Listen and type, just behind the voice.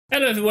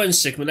Hello everyone,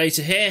 Sigma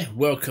here.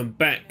 Welcome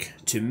back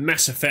to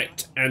Mass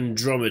Effect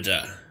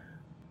Andromeda.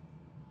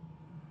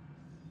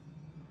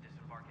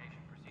 Disembarkation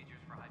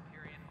procedures for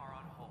Hyperion are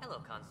on hold.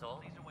 Hello, Console.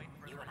 Please await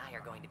further You and I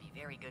are going to be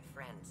very good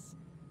friends.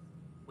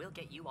 We'll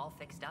get you all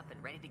fixed up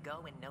and ready to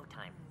go in no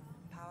time.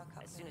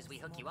 As soon as we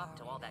hook you up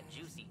to all that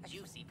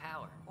juicy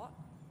power. What?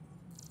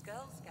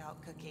 Girl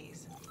Scout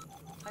cookies.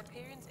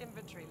 Hyperion's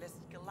inventory lists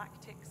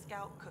Galactic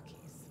Scout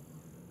cookies.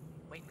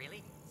 Wait,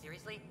 really?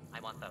 Seriously? I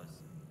want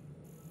those.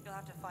 You'll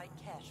have to fight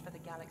Kesh for the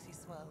galaxy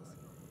swirls.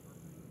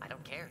 I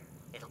don't care.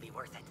 It'll be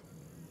worth it.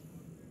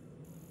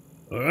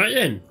 Alright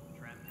then.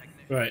 Tram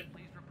technician, Right.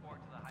 please report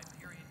to the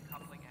Hyperion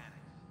coupling annex.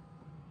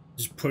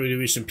 There's probably going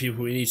to be some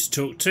people we need to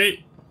talk to.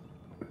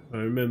 I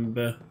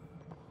remember.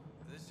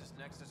 This is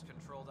Nexus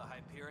Control to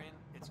Hyperion.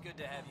 It's good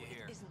to have you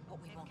here. Isn't what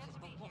we wanted,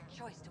 but what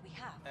choice do we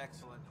have?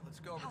 Excellent. Let's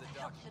go over How the the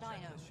hell document should I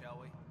know? checklist, shall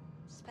we?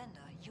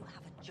 Spender, you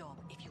have a job.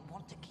 If you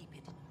want to keep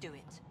it, do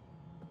it.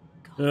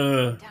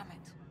 God damn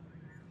it.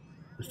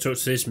 Let's talk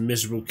to this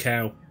miserable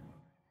cow.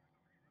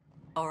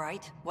 All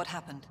right, what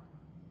happened?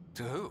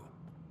 To who?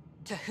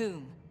 To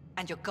whom?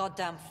 And your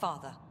goddamn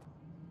father.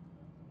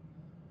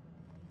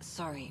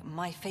 Sorry,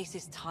 my face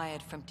is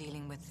tired from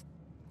dealing with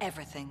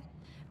everything.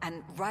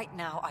 And right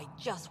now, I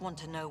just want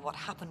to know what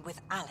happened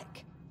with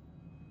Alec.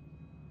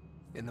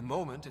 In the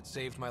moment, it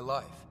saved my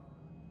life.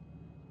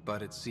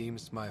 But it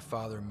seems my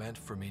father meant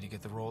for me to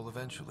get the role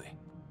eventually.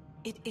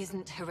 It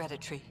isn't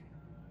hereditary.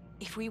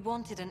 If we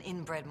wanted an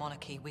inbred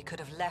monarchy, we could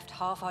have left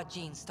half our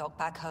gene stock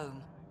back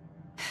home.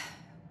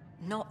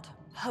 Not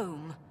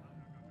home.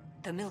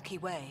 The Milky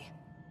Way.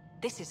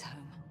 This is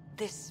home.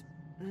 This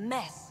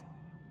mess.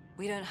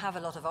 We don't have a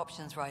lot of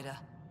options, Ryder.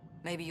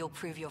 Maybe you'll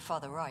prove your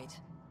father right.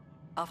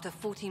 After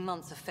 14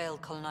 months of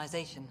failed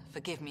colonization,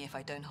 forgive me if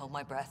I don't hold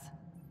my breath.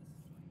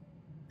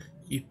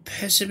 You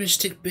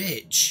pessimistic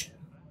bitch.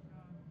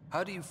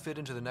 How do you fit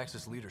into the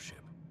Nexus leadership?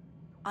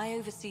 I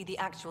oversee the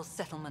actual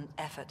settlement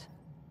effort.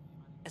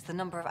 As the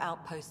number of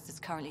outposts is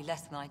currently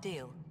less than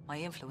ideal, my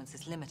influence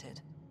is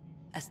limited.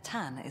 As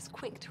Tan is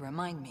quick to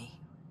remind me.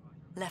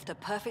 Left a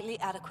perfectly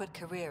adequate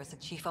career as a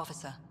chief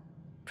officer.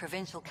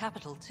 Provincial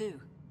capital, too.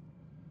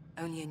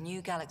 Only a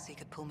new galaxy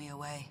could pull me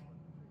away.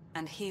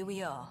 And here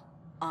we are,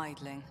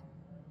 idling.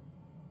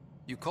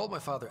 You called my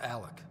father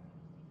Alec.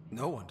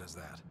 No one does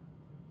that.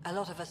 A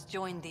lot of us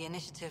joined the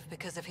initiative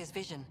because of his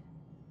vision.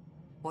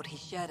 What he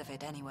shared of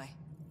it, anyway.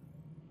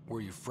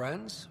 Were you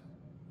friends?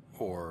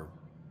 Or...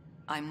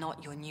 I'm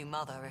not your new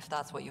mother, if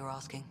that's what you're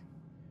asking.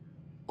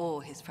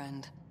 Or his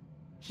friend.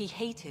 He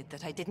hated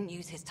that I didn't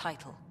use his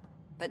title.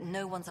 But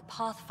no one's a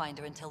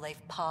pathfinder until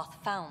they've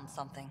path-found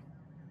something.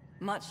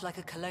 Much like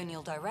a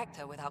colonial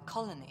director without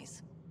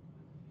colonies.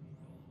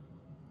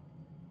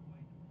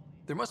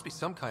 there must be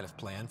some kind of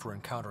plan for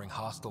encountering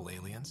hostile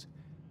aliens.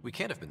 We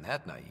can't have been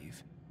that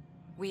naive.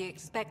 We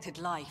expected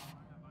life,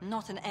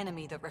 not an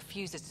enemy that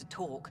refuses to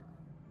talk.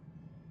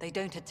 They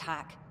don't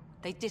attack,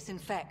 they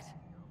disinfect.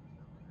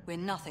 We're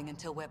nothing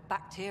until we're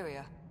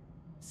bacteria.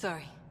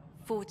 Sorry,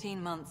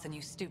 14 months and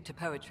you stoop to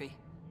poetry.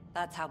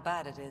 That's how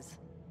bad it is.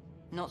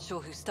 Not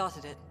sure who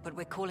started it, but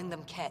we're calling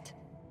them Ket.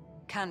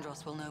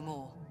 Kandros will know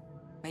more.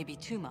 Maybe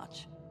too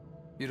much.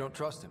 You don't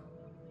trust him?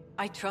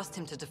 I trust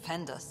him to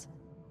defend us.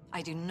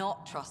 I do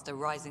not trust a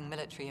rising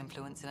military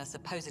influence in a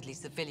supposedly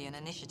civilian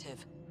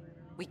initiative.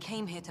 We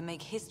came here to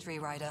make history,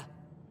 Ryder,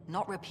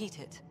 not repeat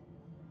it.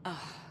 Ugh,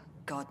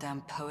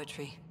 goddamn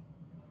poetry.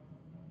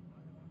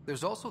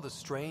 There's also the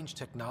strange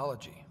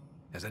technology.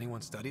 Has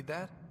anyone studied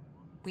that?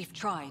 We've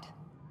tried.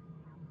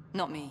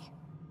 Not me.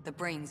 The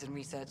brains in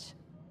research.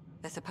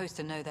 They're supposed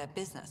to know their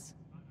business.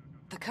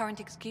 The current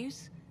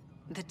excuse?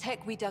 The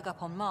tech we dug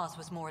up on Mars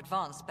was more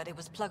advanced, but it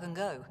was plug and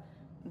go.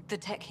 The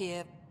tech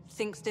here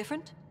thinks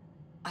different?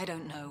 I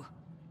don't know.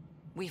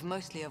 We've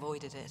mostly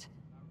avoided it.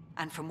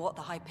 And from what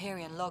the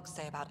Hyperion logs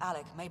say about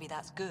Alec, maybe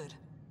that's good.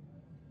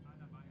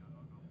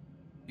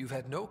 You've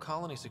had no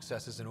colony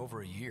successes in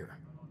over a year.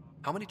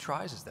 How many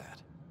tries is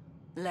that?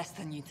 Less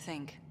than you'd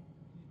think.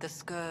 The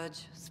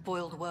Scourge,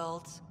 spoiled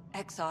worlds,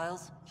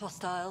 exiles,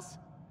 hostiles.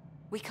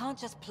 We can't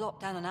just plop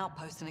down an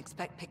outpost and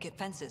expect picket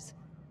fences.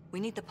 We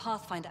need the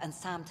Pathfinder and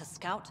Sam to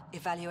scout,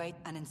 evaluate,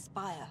 and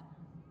inspire.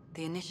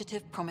 The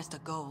initiative promised a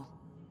goal.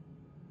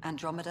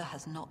 Andromeda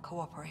has not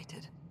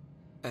cooperated.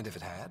 And if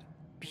it had?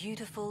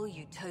 Beautiful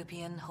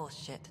utopian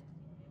horseshit.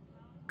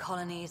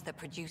 Colonies that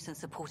produce and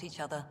support each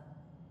other.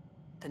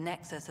 The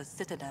Nexus a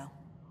citadel,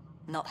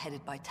 not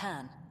headed by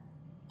Tan,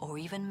 or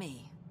even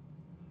me.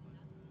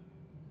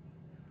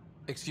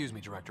 Excuse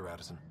me, Director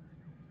Addison.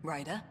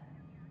 Ryder?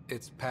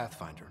 It's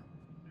Pathfinder.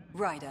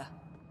 Ryder,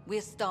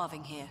 we're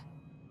starving here.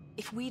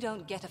 If we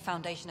don't get a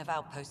foundation of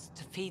outposts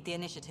to feed the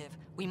initiative,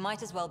 we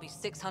might as well be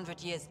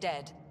 600 years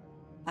dead.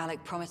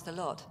 Alec promised a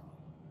lot.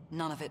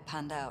 None of it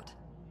panned out.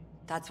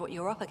 That's what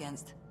you're up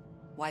against.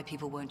 Why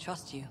people won't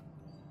trust you.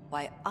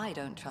 Why I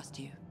don't trust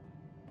you.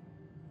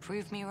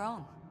 Prove me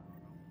wrong.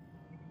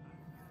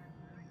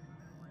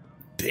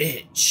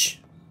 Bitch.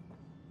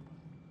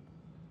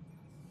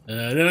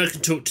 Then I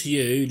can talk to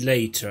you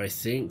later, I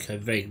think. I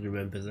vaguely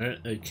remember that.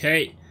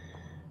 Okay.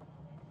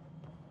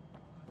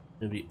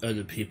 There'll be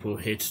other people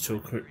here to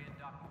talk. Hyperion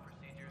docking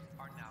procedures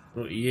are now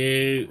Not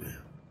you.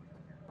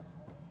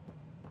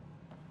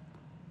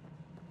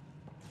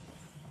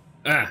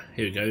 Ah,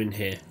 here we go, in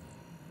here.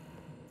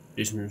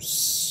 Do some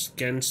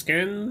scan.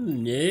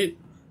 No.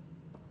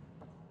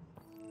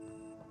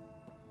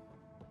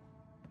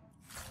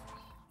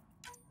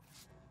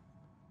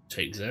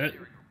 Take that.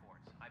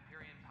 reports.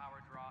 Hyperion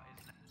power draw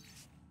is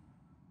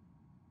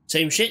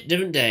Same shit,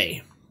 different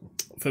day.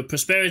 For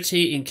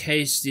prosperity, in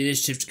case the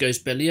initiative goes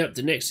belly up,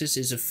 the Nexus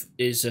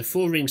is a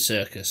four-ring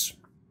circus.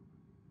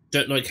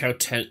 Don't like how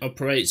Tan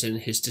operates, and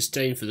his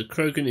disdain for the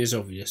Krogan is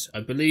obvious.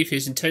 I believe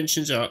his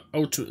intentions are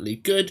ultimately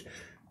good.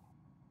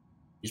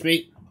 Excuse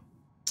me.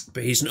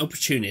 But he's an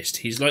opportunist.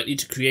 He's likely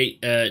to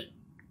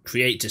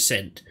create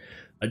dissent.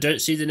 I don't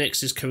see the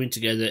Nexus coming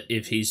together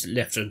if he's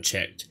left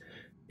unchecked.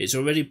 It's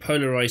already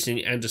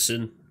polarizing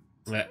Addison.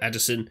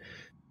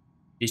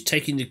 He's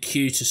taking the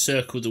cue to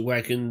circle the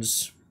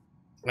wagons.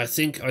 I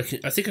think I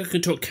can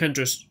talk to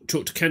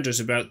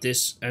Kandros about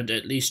this and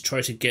at least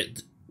try to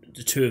get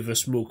the two of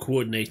us more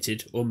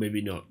coordinated, or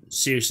maybe not.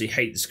 Seriously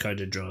hate this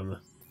kind of drama.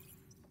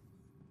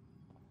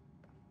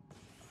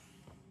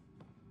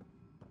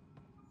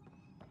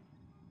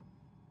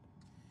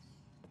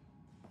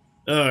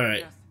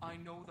 Alright. Yes, I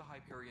know the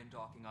Hyperion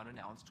docking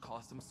unannounced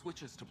caused some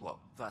switches to blow.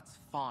 That's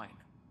fine.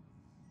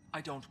 I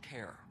don't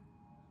care.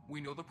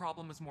 We know the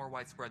problem is more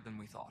widespread than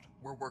we thought.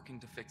 We're working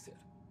to fix it.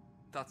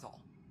 That's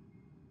all.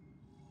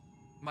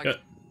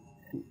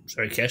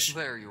 Sorry, Kesh.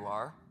 There you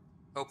are.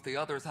 Hope the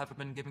others haven't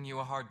been giving you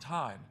a hard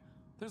time.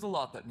 There's a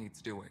lot that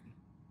needs doing.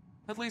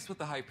 At least with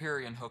the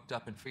Hyperion hooked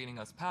up and feeding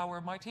us power,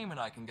 my team and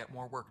I can get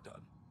more work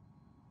done.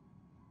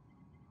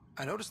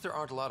 I noticed there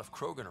aren't a lot of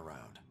Krogan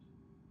around.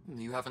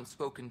 You haven't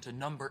spoken to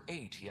number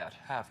 8 yet,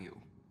 have you?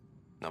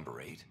 Number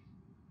 8?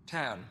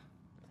 Tan.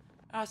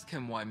 Ask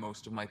him why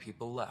most of my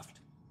people left.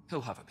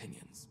 He'll have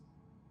opinions.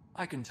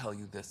 I can tell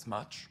you this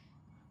much.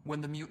 When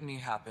the mutiny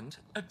happened,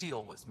 a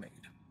deal was made.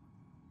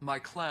 My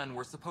clan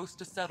were supposed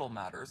to settle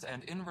matters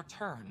and, in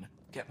return,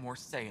 get more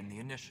say in the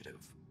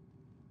initiative.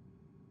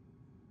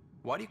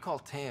 Why do you call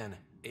Tan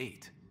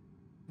 8?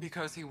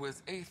 Because he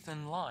was 8th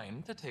in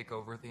line to take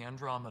over the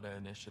Andromeda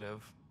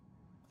initiative.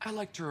 I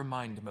like to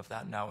remind him of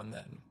that now and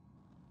then.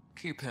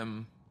 Keep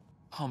him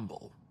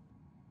humble.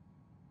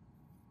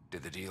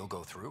 Did the deal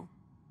go through?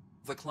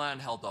 The clan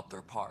held up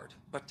their part,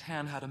 but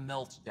Tan had a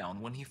meltdown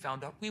when he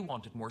found out we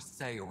wanted more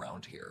say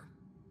around here.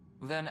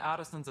 Then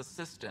Addison's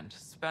assistant,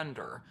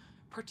 Spender,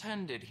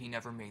 pretended he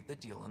never made the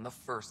deal in the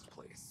first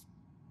place.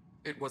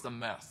 It was a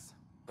mess,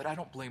 but I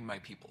don't blame my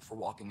people for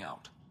walking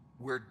out.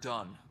 We're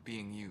done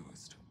being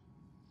used.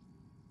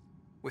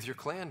 With your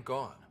clan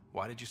gone,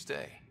 why did you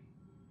stay?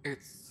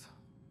 It's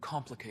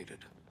complicated.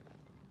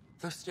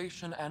 The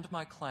station and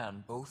my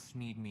clan both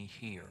need me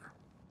here.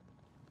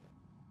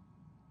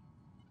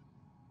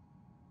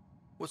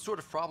 What sort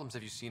of problems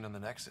have you seen on the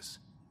Nexus?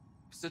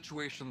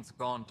 Situation's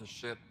gone to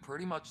shit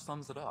pretty much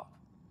sums it up.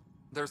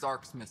 There's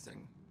arcs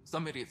missing.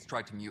 Some idiots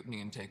tried to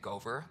mutiny and take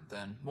over,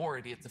 then more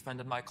idiots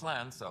offended my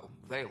clan, so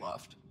they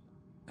left.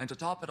 And to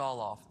top it all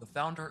off, the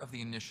founder of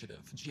the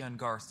initiative, Jean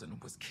Garson,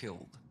 was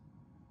killed.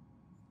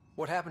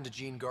 What happened to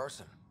Jean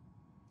Garson?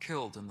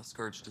 Killed in the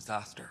Scourge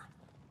disaster.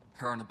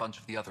 Her and a bunch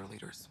of the other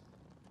leaders.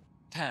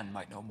 Tan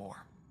might know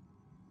more.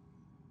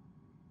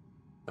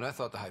 And I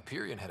thought the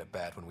Hyperion had it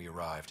bad when we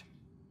arrived.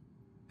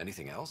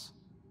 Anything else?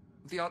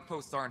 The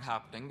outposts aren't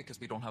happening because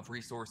we don't have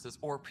resources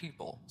or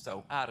people,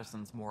 so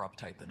Addison's more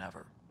uptight than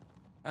ever.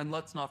 And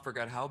let's not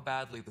forget how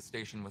badly the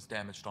station was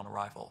damaged on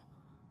arrival.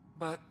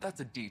 But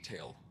that's a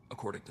detail,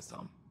 according to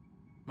some.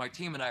 My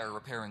team and I are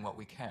repairing what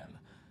we can.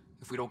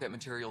 If we don't get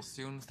materials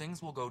soon,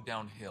 things will go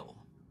downhill.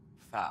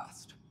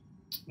 Fast.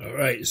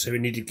 Alright, so we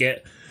need to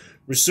get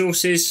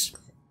resources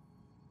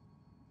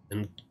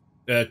and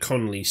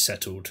Connolly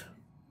settled.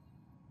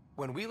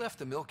 When we left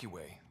the Milky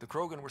Way, the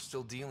Krogan were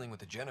still dealing with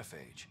the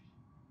genophage.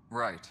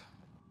 Right.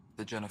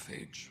 The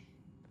genophage.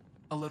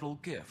 A little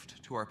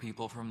gift to our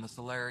people from the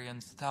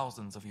Solarians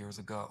thousands of years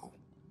ago.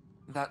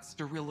 That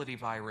sterility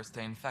virus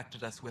they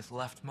infected us with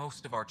left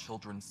most of our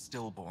children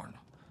stillborn.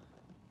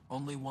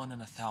 Only 1 in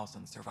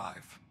 1,000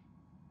 survive.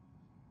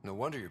 No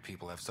wonder your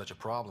people have such a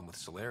problem with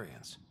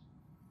Solarians.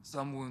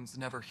 Some wounds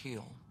never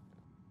heal.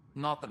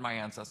 Not that my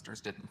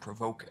ancestors didn't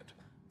provoke it.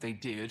 They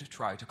did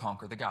try to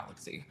conquer the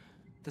galaxy.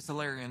 The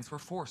Solarians were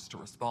forced to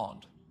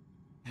respond.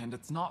 And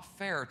it's not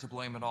fair to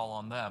blame it all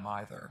on them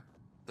either.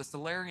 The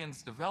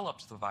Solarians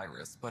developed the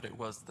virus, but it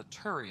was the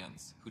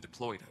Turians who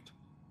deployed it.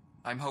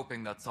 I'm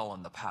hoping that's all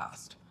in the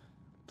past.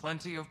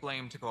 Plenty of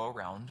blame to go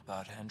around,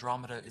 but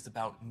Andromeda is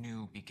about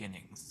new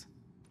beginnings.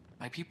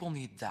 My people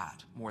need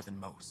that more than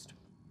most.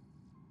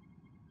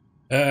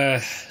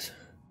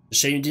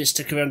 Shame you didn't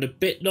stick around a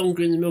bit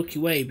longer in the Milky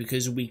Way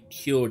because we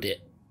cured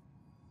it.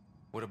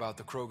 What about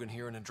the Krogan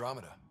here in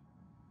Andromeda?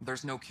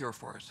 There's no cure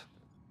for it.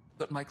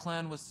 But my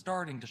clan was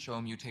starting to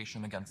show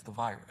mutation against the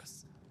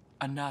virus.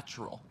 A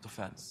natural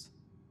defense.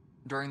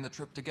 During the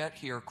trip to get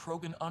here,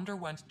 Krogan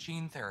underwent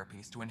gene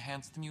therapies to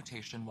enhance the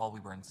mutation while we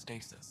were in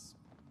stasis.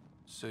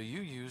 So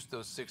you used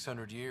those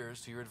 600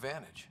 years to your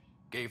advantage.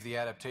 Gave the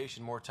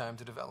adaptation more time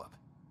to develop.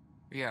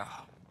 Yeah.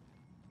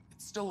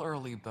 It's still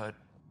early, but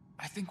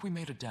I think we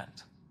made a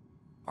dent.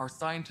 Our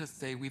scientists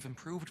say we've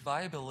improved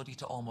viability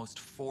to almost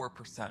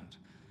 4%,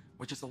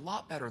 which is a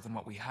lot better than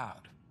what we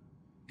had.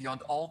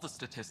 Beyond all the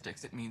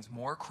statistics, it means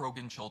more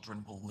Krogan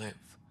children will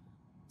live.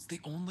 It's the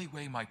only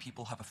way my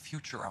people have a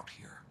future out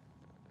here.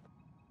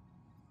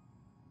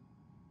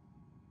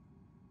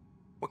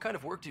 What kind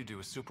of work do you do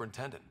as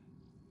superintendent?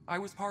 I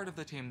was part of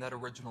the team that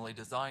originally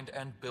designed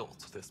and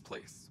built this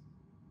place.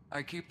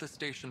 I keep the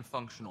station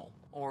functional,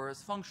 or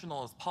as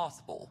functional as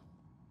possible,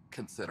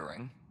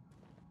 considering.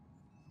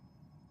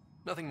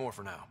 Nothing more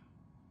for now.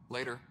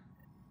 Later.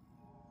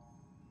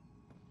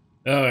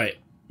 Alright,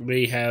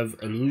 we have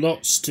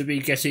lots to be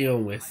getting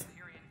on with.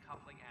 Hyperion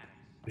coupling annex.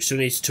 We still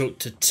need to talk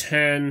to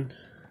Tan.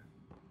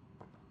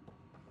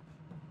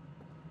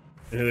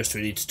 And who else do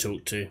we need to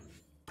talk to?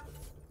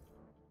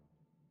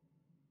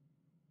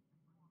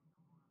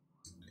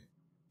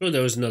 Oh,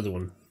 there was another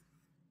one.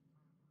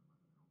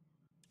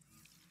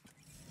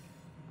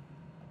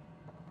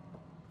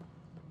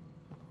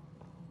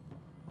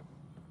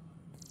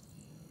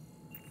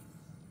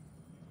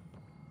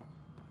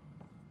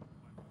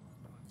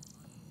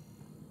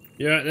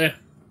 You right there?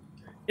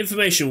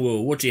 Information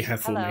wall, what do you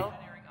have for me? Hello,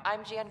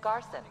 I'm Gian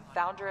Garson,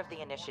 founder of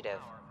the initiative.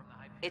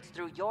 It's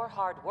through your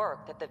hard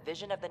work that the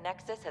vision of the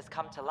Nexus has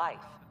come to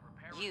life.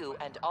 You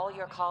and all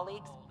your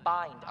colleagues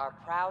bind our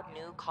proud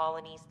new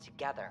colonies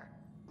together.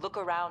 Look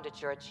around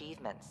at your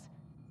achievements.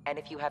 And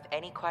if you have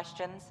any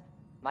questions,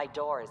 my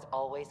door is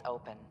always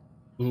open.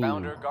 Ooh.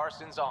 Founder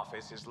Garson's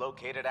office is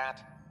located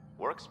at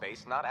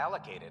Workspace Not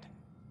Allocated.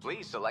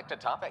 Please select a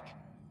topic.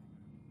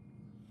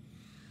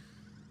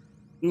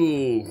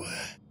 Ooh.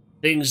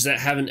 Things that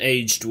haven't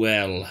aged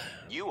well.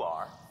 You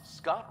are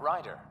Scott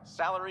Ryder,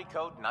 salary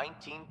code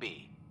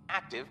 19B,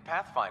 active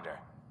Pathfinder.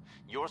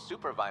 Your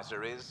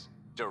supervisor is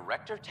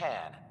Director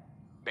Tan.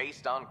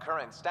 Based on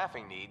current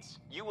staffing needs,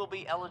 you will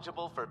be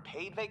eligible for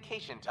paid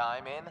vacation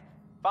time in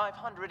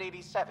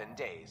 587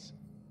 days.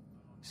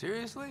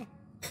 Seriously?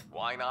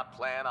 Why not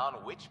plan on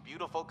which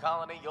beautiful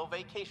colony you'll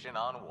vacation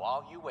on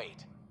while you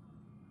wait?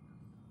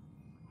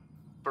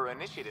 For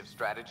initiative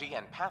strategy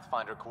and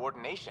Pathfinder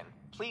coordination,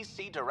 please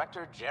see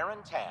Director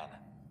Jaren Tan.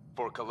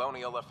 For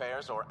colonial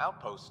affairs or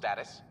outpost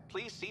status,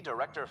 please see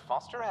Director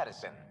Foster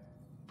Addison.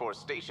 For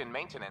station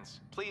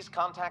maintenance, please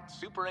contact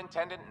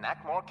Superintendent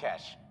Nak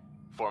Morkesh.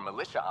 For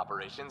militia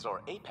operations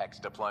or Apex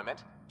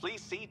deployment,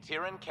 please see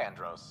Tyran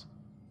Kandros.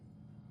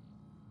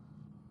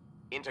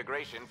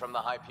 Integration from the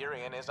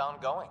Hyperion is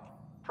ongoing.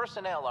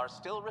 Personnel are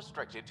still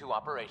restricted to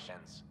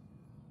operations.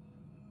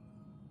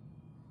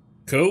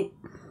 Cool.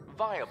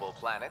 Viable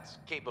planets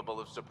capable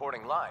of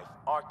supporting life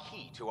are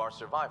key to our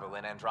survival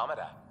in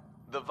Andromeda.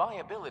 The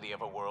viability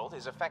of a world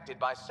is affected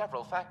by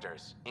several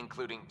factors,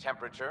 including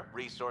temperature,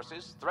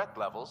 resources, threat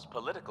levels,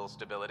 political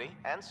stability,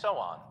 and so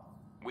on.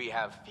 We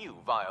have few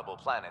viable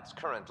planets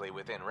currently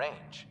within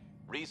range.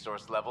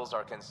 Resource levels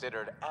are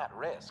considered at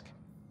risk.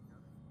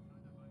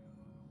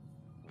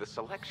 The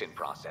selection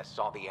process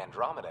saw the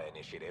Andromeda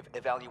Initiative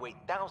evaluate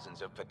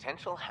thousands of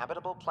potential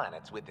habitable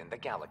planets within the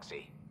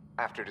galaxy.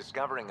 After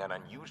discovering an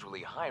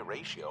unusually high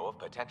ratio of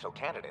potential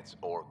candidates,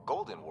 or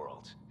golden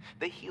worlds,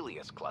 the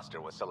Helios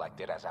cluster was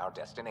selected as our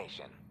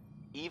destination.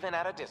 Even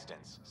at a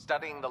distance,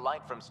 studying the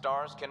light from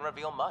stars can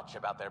reveal much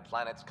about their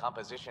planet's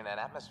composition and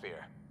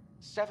atmosphere.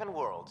 7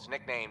 worlds,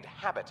 nicknamed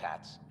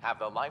habitats, have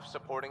the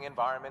life-supporting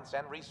environments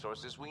and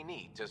resources we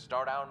need to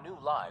start our new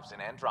lives in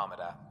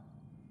Andromeda.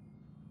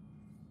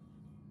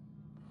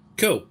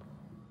 Cool.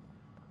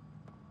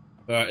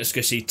 Alright, let's go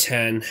see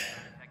Tan.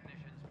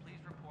 Technicians, please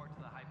report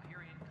to the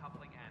Hyperion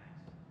coupling annex.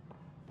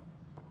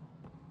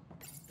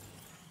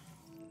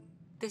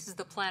 This is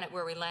the planet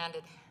where we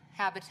landed.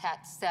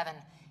 Habitat 7.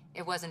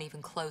 It wasn't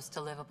even close to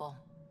livable.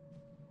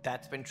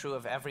 That's been true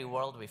of every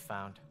world we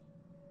found.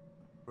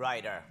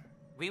 Ryder,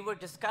 we were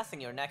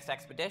discussing your next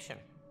expedition.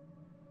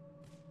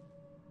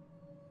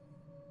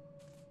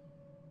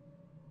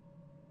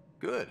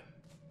 Good.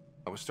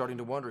 I was starting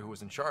to wonder who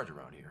was in charge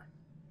around here.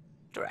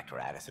 Director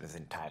Addison is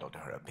entitled to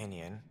her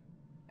opinion,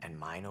 and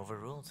mine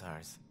overrules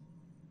hers.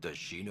 Does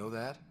she know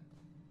that?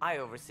 I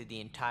oversee the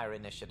entire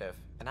initiative,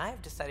 and I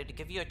have decided to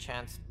give you a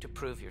chance to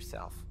prove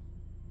yourself.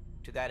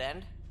 To that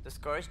end, the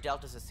Scourge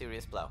dealt us a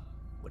serious blow.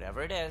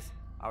 Whatever it is,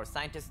 our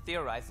scientists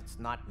theorize it's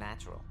not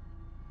natural.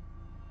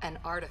 An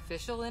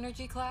artificial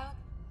energy cloud?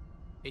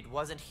 It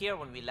wasn't here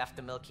when we left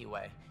the Milky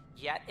Way,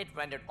 yet it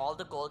rendered all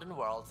the Golden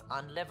Worlds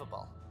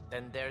unlivable.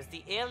 Then there's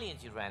the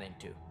aliens you ran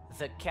into,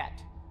 the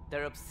Ket.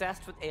 They're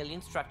obsessed with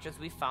alien structures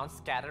we found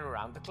scattered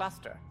around the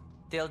cluster.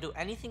 They'll do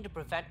anything to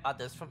prevent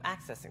others from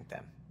accessing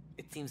them.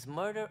 It seems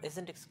murder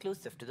isn't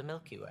exclusive to the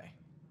Milky Way.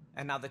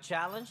 And now the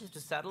challenge is to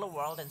settle a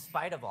world in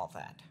spite of all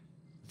that.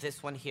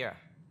 This one here.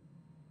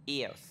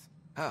 Eos.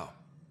 How?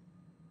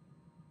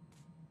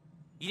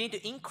 You need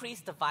to increase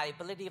the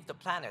viability of the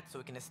planet so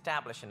we can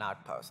establish an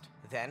outpost.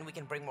 Then we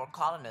can bring more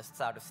colonists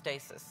out of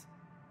stasis.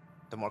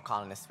 The more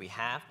colonists we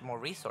have, the more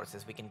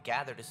resources we can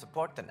gather to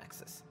support the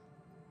Nexus.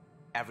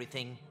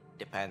 Everything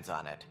depends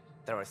on it.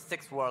 There are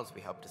 6 worlds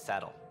we hope to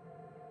settle.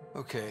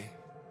 Okay,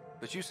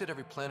 but you said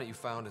every planet you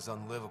found is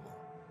unlivable.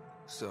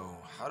 So,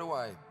 how do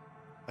I...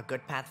 A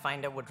good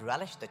Pathfinder would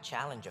relish the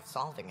challenge of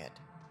solving it.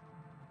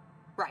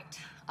 Right.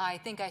 I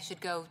think I should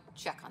go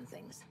check on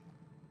things.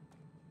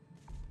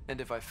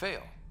 And if I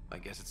fail, I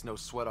guess it's no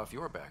sweat off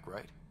your back,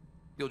 right?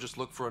 You'll just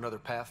look for another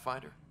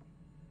Pathfinder?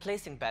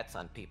 Placing bets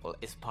on people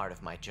is part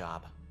of my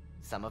job.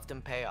 Some of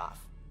them pay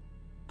off.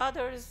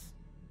 Others...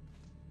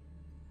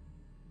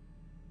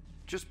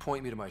 Just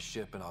point me to my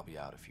ship and I'll be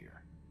out of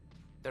here.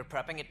 They're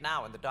prepping it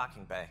now in the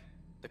docking bay.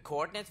 The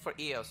coordinates for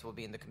EOS will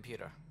be in the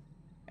computer.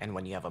 And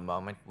when you have a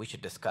moment, we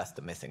should discuss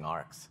the missing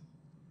arcs.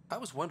 I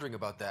was wondering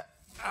about that.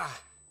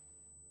 Ah!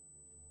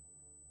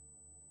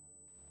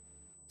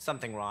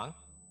 Something wrong?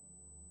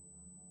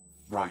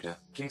 Ryder,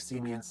 please see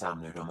me and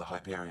Sam Node on the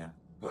Hyperion.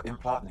 Your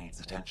implant needs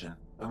attention,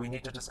 and we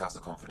need to discuss a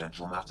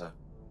confidential matter.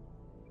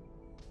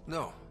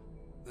 No,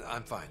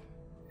 I'm fine.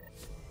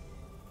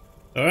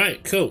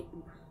 Alright, cool.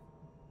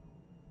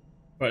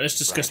 Right, let's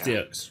discuss the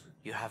Ryder, arcs.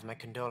 you have my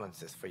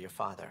condolences for your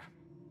father.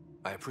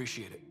 I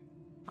appreciate it.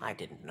 I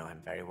didn't know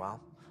him very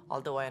well,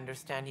 although I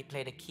understand he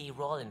played a key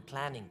role in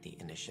planning the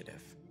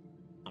initiative.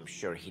 I'm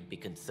sure he'd be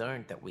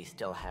concerned that we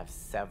still have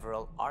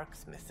several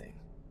arcs missing.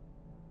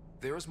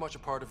 They're as much a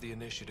part of the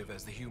initiative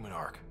as the human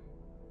arc.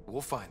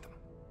 We'll find them.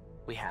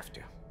 We have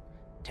to.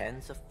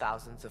 Tens of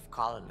thousands of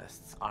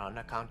colonists are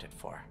unaccounted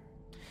for.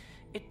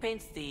 It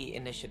paints the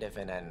initiative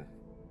in an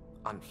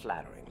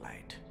unflattering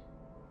light.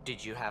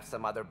 Did you have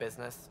some other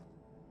business?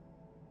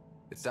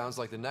 It sounds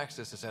like the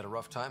Nexus has had a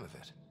rough time of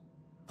it.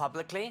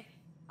 Publicly,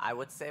 I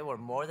would say we're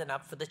more than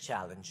up for the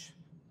challenge.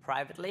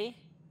 Privately,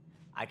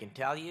 I can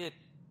tell you,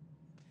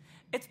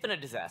 it's been a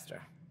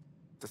disaster.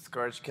 The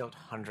Scourge killed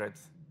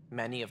hundreds,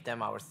 many of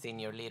them our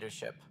senior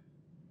leadership.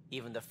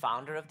 Even the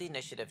founder of the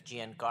initiative,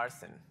 Gian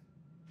Garson,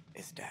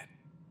 is dead.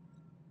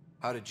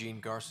 How did Jean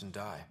Garson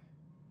die?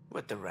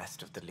 With the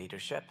rest of the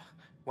leadership,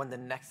 when the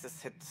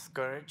Nexus hit the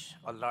Scourge,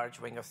 a large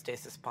wing of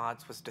stasis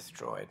pods was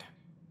destroyed.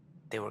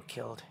 They were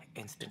killed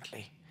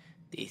instantly.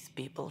 These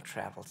people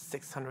traveled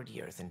 600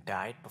 years and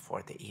died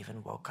before they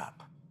even woke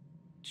up.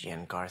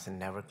 Jean Garson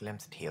never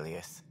glimpsed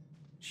Helios.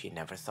 She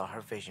never saw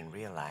her vision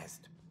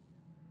realized.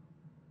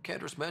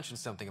 Kendris mentioned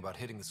something about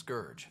hitting the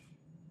Scourge.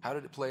 How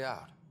did it play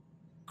out?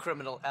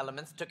 Criminal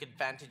elements took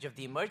advantage of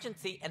the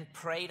emergency and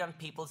preyed on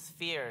people's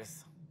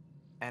fears.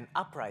 An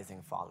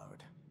uprising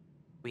followed.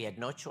 We had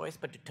no choice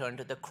but to turn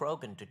to the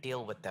Krogan to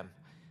deal with them.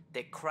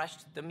 They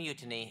crushed the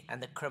mutiny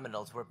and the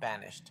criminals were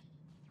banished.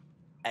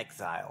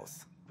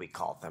 Exiles, we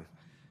call them.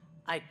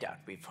 I doubt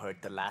we've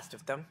heard the last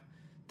of them.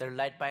 They're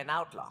led by an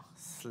outlaw,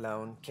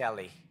 Sloane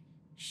Kelly.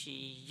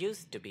 She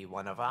used to be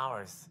one of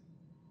ours.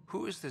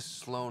 Who is this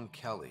Sloane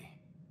Kelly?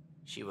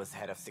 She was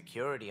head of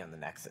security on the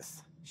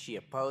Nexus. She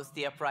opposed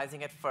the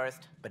uprising at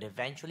first, but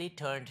eventually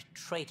turned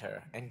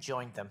traitor and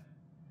joined them.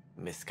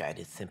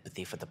 Misguided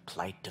sympathy for the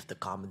plight of the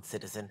common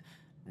citizen?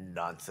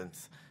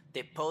 Nonsense.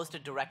 They posed a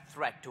direct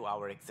threat to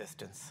our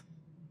existence.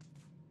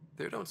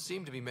 There don't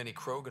seem to be many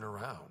Krogan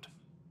around.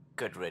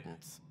 Good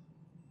riddance.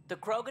 The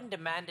Krogan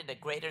demanded a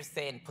greater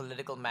say in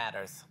political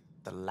matters.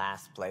 The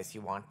last place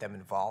you want them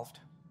involved.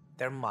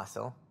 Their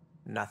muscle,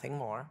 nothing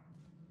more.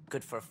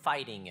 Good for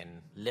fighting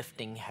and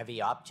lifting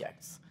heavy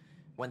objects.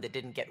 When they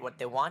didn't get what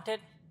they wanted,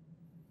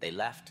 they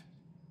left.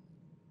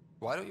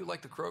 Why don't you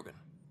like the Krogan?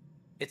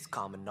 It's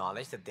common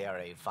knowledge that they are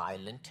a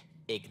violent,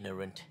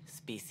 ignorant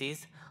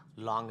species.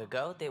 Long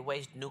ago, they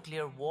waged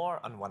nuclear war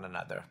on one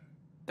another.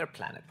 Their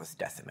planet was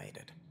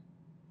decimated.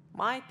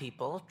 My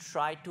people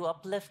tried to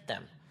uplift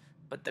them,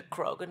 but the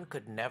Krogan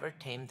could never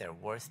tame their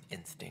worst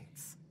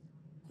instincts.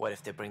 What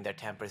if they bring their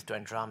tempers to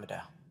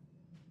Andromeda?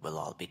 We'll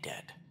all be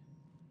dead.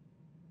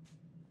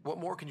 What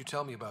more can you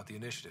tell me about the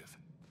initiative?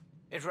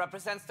 It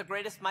represents the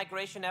greatest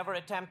migration ever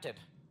attempted.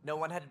 No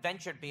one had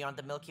ventured beyond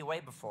the Milky Way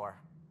before.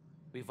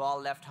 We've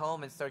all left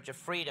home in search of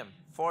freedom,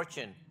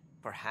 fortune,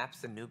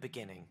 perhaps a new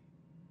beginning.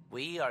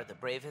 We are the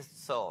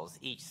bravest souls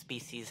each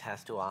species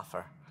has to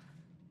offer.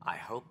 I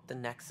hope the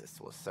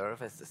Nexus will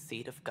serve as the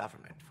seat of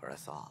government for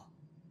us all.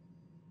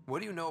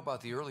 What do you know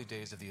about the early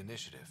days of the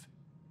initiative?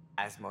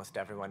 As most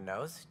everyone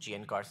knows,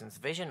 Jean Garson's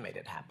vision made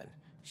it happen.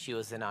 She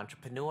was an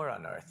entrepreneur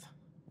on Earth.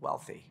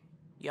 Wealthy.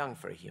 Young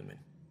for a human.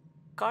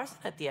 Garson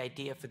had the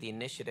idea for the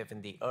initiative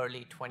in the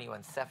early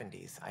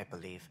 2170s, I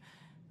believe.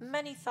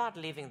 Many thought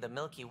leaving the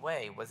Milky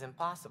Way was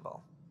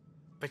impossible.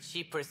 But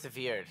she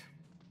persevered.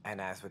 And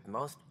as with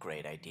most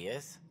great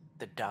ideas,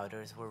 the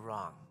doubters were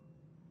wrong.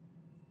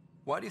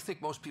 Why do you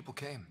think most people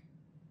came?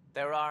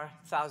 There are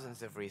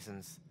thousands of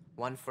reasons,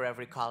 one for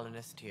every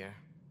colonist here.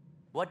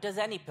 What does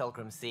any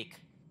pilgrim seek?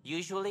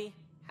 Usually,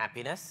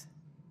 happiness.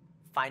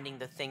 Finding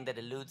the thing that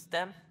eludes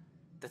them,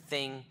 the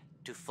thing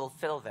to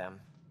fulfill them.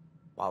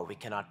 While we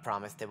cannot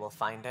promise they will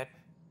find it,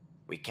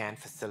 we can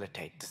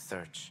facilitate the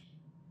search.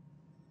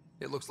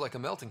 It looks like a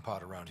melting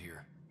pot around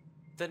here.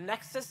 The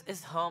Nexus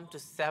is home to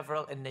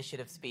several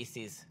initiative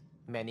species.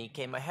 Many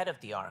came ahead of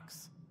the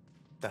Arcs.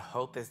 The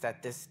hope is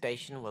that this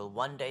station will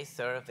one day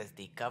serve as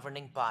the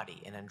governing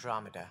body in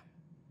Andromeda.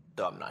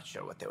 Though I'm not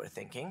sure what they were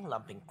thinking,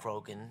 lumping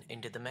Krogan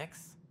into the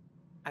mix.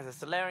 As a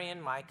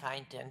Solarian, my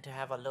kind tend to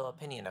have a low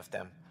opinion of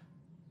them.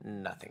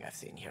 Nothing I've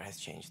seen here has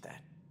changed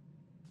that.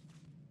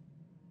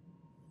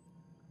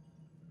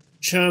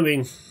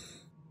 Charming.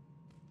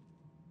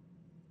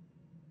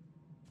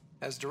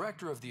 As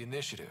director of the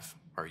initiative,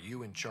 are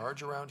you in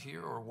charge around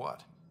here or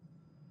what?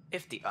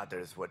 If the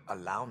others would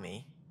allow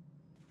me,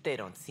 they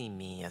don't see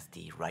me as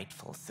the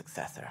rightful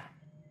successor.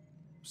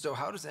 So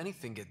how does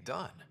anything get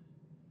done?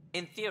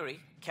 In theory,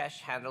 Kesh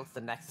handles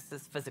the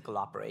Nexus's physical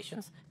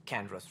operations,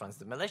 Kandros runs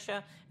the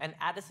militia, and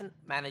Addison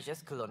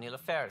manages colonial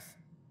affairs.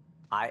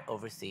 I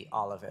oversee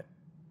all of it.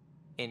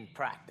 In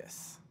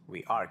practice,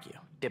 we argue,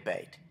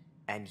 debate,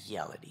 and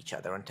yell at each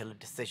other until a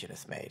decision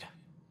is made.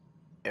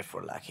 If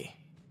we're lucky.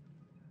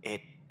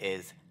 It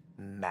is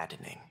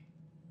maddening.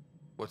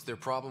 What's their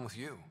problem with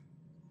you?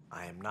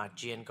 I am not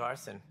Gian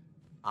Garson.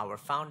 Our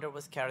founder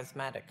was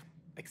charismatic,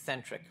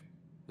 eccentric,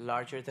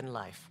 larger than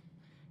life.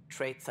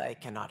 Traits I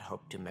cannot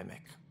hope to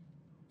mimic.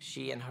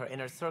 She and her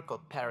inner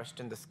circle perished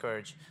in the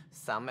Scourge,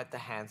 some at the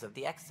hands of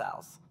the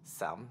Exiles,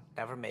 some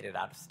never made it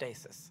out of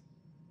stasis.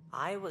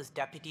 I was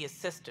deputy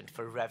assistant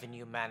for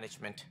revenue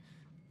management.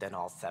 Then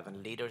all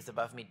 7 leaders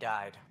above me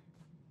died.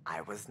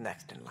 I was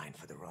next in line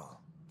for the role.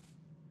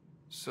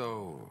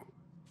 So,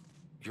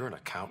 you're an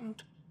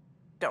accountant?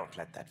 Don't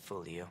let that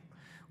fool you.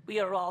 We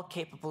are all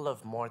capable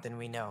of more than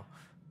we know.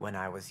 When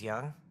I was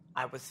young,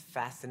 I was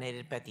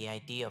fascinated by the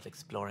idea of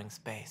exploring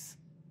space.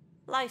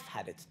 Life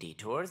had its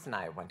detours, and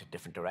I went a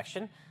different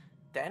direction.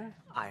 Then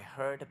I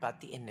heard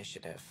about the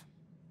initiative,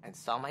 and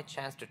saw my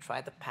chance to try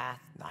the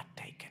path not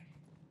taken.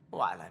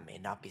 While I may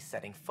not be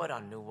setting foot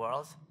on New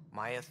Worlds,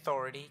 my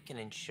authority can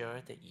ensure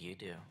that you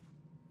do.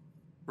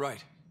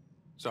 Right.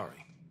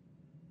 Sorry.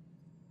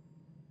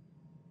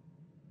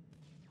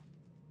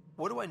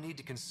 What do I need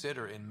to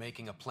consider in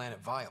making a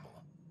planet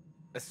viable?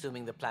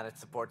 Assuming the planet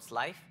supports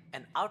life,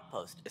 an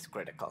outpost is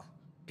critical.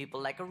 People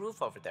like a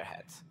roof over their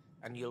heads,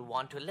 and you'll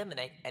want to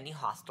eliminate any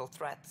hostile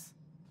threats.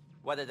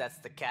 Whether that's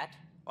the Cat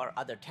or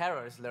other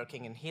terrors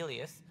lurking in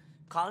Helios,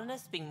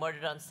 colonists being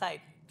murdered on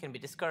sight can be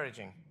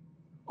discouraging.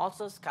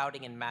 Also,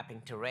 scouting and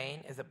mapping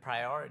terrain is a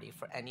priority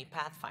for any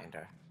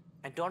Pathfinder.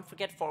 And don't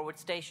forget forward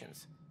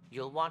stations.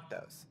 You'll want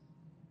those.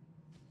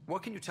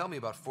 What can you tell me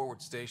about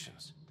forward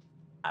stations?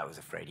 I was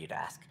afraid you'd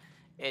ask.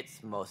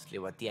 It's mostly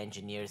what the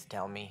engineers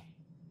tell me.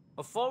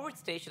 A forward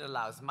station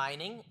allows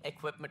mining,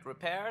 equipment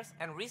repairs,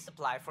 and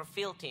resupply for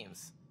field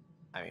teams.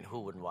 I mean,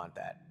 who wouldn't want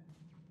that?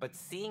 But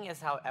seeing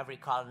as how every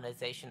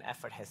colonization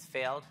effort has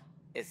failed,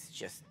 it's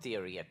just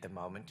theory at the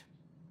moment.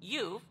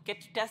 You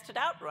get to test it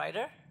out,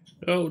 Ryder.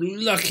 Oh,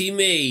 lucky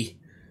me.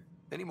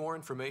 Any more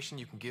information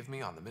you can give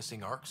me on the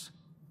missing arcs?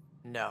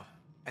 No,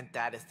 and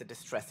that is the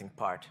distressing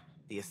part.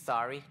 The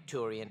Asari,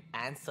 Turian,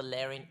 and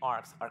Solarian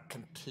arcs are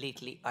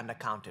completely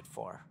unaccounted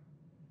for.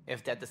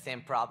 If they had the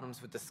same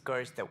problems with the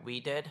Scourge that we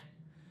did,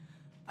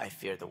 I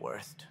fear the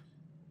worst.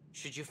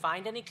 Should you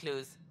find any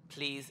clues,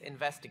 please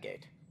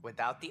investigate.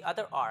 Without the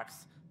other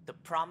arcs, the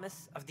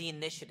promise of the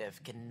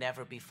initiative can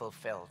never be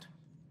fulfilled.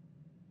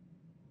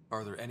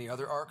 Are there any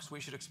other arcs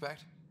we should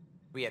expect?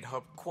 We had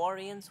hoped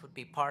Quarians would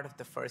be part of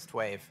the first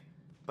wave,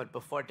 but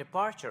before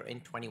departure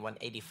in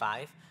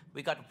 2185,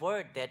 we got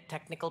word they had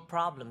technical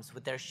problems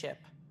with their ship.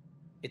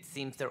 It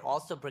seems they're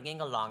also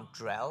bringing along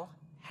Drell,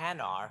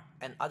 Hanar,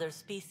 and other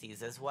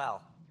species as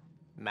well.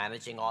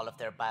 Managing all of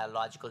their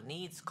biological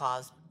needs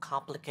caused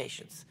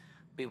complications.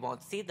 We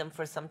won't see them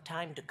for some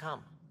time to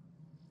come.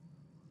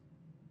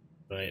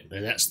 Right,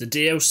 and that's the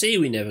DLC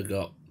we never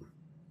got.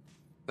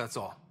 That's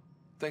all.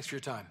 Thanks for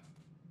your time.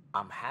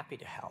 I'm happy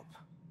to help.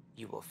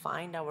 You will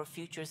find our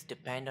futures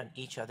depend on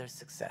each other's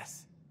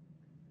success.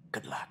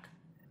 Good luck.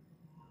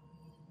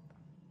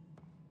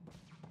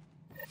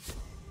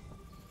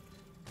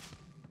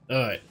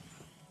 Alright.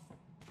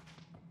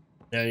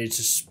 Now I need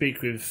to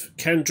speak with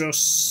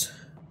Kandros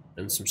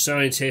and some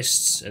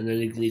scientists, and then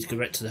you need to go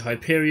back to the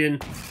Hyperion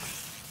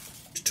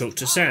to talk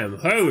to Sam.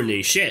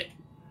 Holy shit!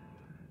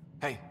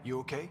 Hey, you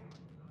okay?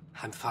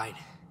 I'm fine.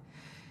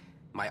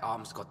 My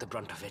arms got the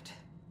brunt of it.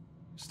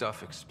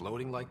 Stuff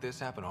exploding like this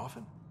happen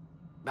often?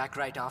 Back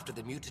right after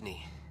the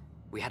mutiny,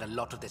 we had a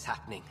lot of this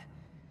happening.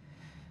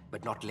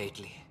 But not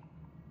lately.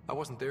 I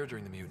wasn't there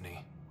during the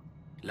mutiny.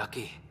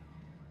 Lucky.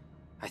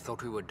 I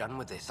thought we were done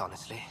with this,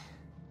 honestly.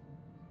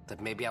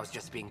 That maybe I was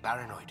just being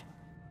paranoid.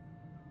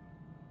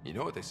 You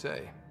know what they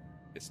say.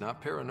 It's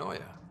not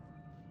paranoia.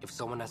 If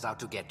someone is out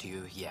to get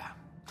you, yeah.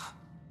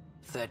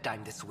 3rd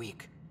time this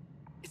week.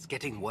 It's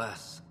getting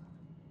worse.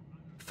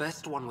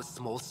 First one was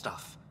small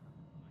stuff.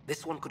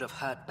 This one could have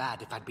hurt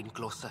bad if I'd been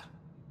closer.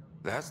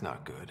 That's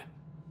not good.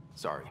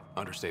 Sorry,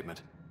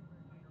 understatement.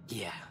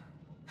 Yeah.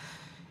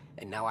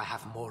 And now I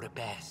have more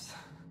repairs.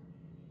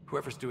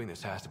 Whoever's doing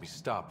this has to be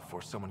stopped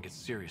before someone gets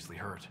seriously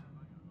hurt.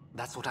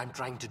 That's what I'm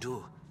trying to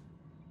do.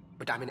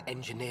 But I'm an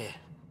engineer,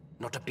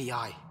 not a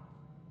PI.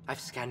 I've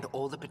scanned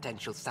all the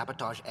potential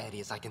sabotage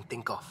areas I can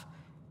think of.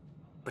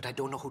 But I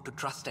don't know who to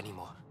trust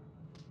anymore.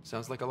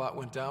 Sounds like a lot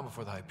went down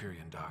before the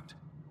Hyperion docked.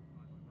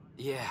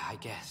 Yeah, I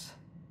guess.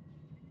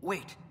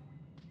 Wait.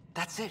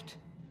 That's it.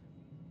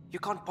 You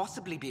can't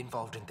possibly be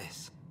involved in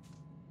this.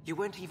 You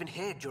weren't even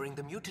here during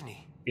the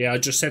mutiny. Yeah, I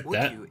just said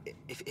that. Would you,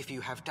 if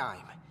you have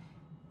time,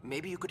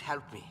 maybe you could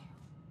help me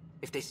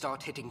if they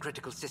start hitting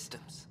critical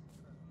systems?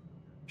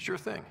 Sure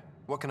thing.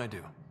 What can I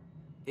do?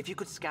 If you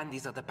could scan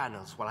these other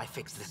panels while I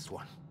fix this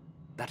one,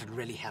 that'd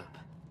really help.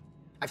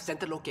 I've sent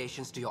the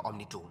locations to your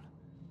Omni tool.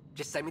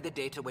 Just send me the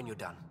data when you're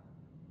done.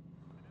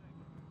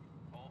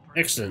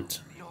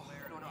 Excellent. No,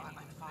 I'm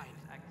fine.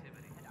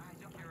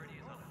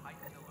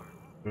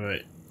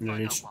 Right. No Find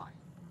need out to- why.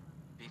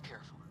 Be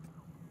careful.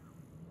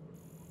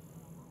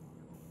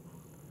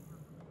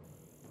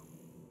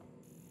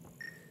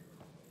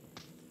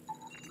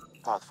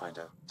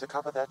 Pathfinder, to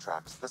cover their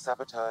tracks, the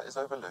Saboteur is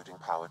overloading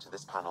power to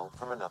this panel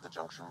from another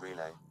junction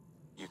relay.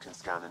 You can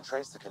scan and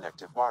trace the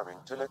connective wiring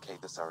to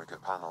locate the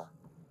surrogate panel.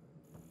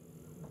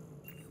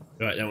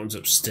 Right, that one's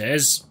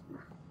upstairs.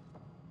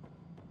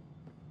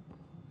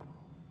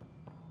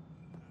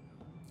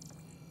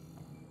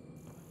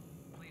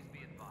 Please be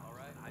advised. All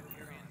right.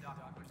 Hyperion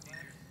docking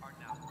procedures are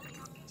now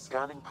complete.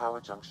 Scanning power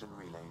junction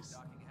relays.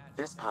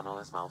 This panel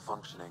is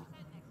malfunctioning.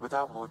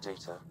 Without more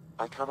data,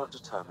 I cannot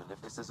determine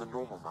if this is a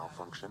normal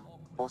malfunction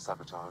or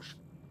sabotage.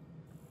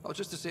 I'll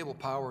just disable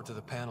power to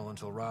the panel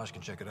until Raj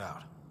can check it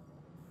out.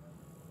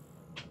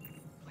 Please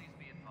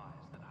be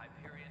advised that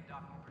Hyperion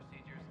docking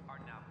procedures are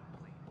now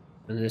complete.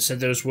 And they said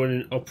there was one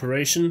in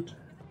operation.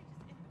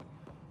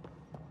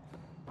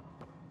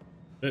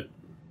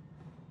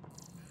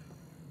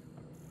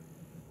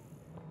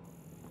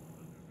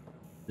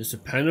 There's a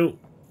panel.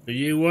 Are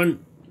you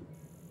one?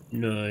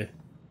 No.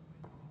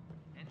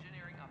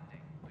 Engineering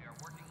update. We are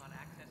working on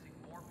accessing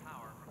more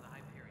power from the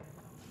Hyperion.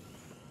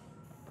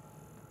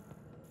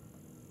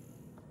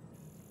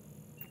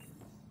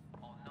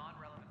 All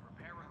non-relevant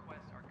repair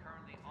requests are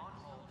currently on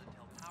hold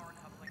until power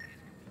coupling is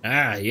complete.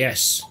 Ah,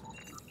 yes.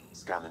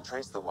 Scan and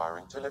trace the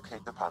wiring to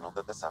locate the panel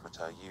that the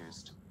Saboteur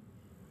used.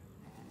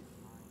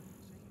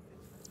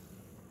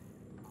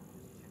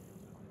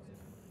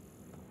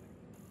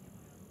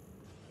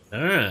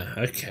 Ah,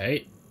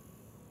 okay.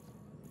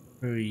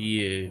 Who are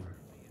you?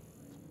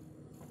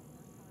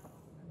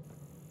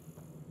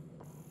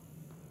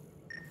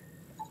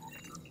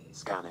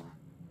 Scanning.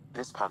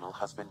 This panel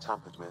has been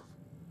tampered with.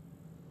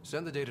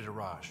 Send the data to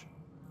Raj.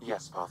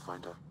 Yes,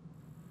 Pathfinder.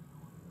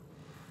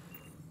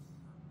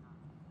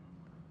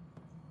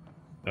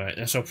 Alright,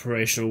 that's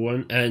operational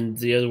one. And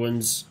the other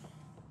one's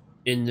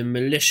in the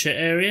militia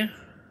area.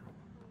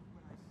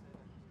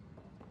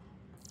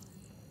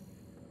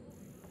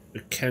 The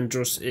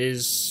Kendros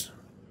is...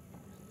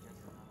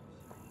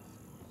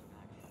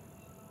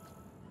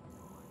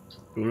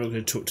 We're not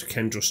going to talk to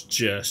Kendros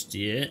just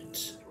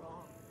yet.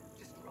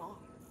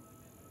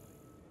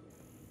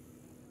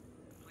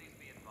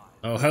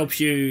 I'll help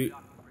you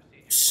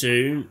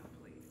soon.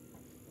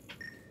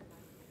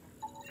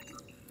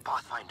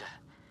 Pathfinder,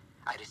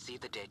 I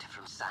received the data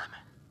from Sam.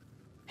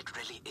 It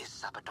really is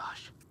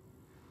sabotage.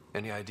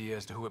 Any idea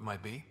as to who it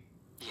might be?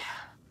 Yeah.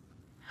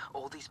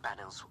 All these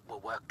panels were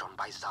worked on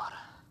by Zara.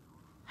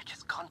 I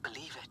just can't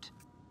believe it.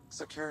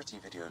 Security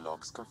video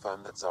logs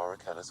confirm that Zara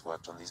Kellis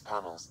worked on these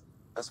panels,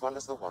 as well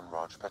as the one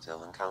Raj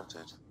Patil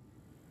encountered.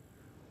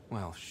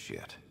 Well,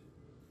 shit.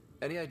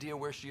 Any idea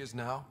where she is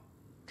now?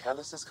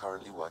 Kellis is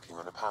currently working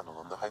on a panel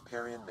on the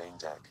Hyperion main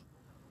deck.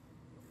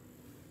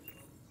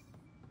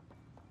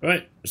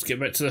 Right, let's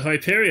get back to the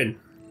Hyperion.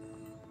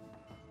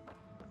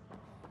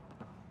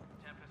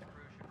 Tempest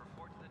crew should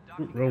report to the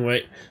docking. Wrong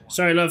way.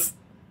 Sorry, love.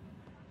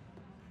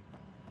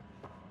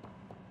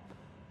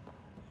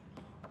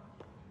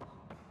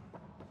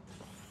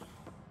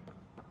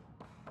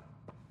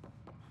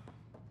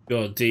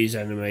 God, these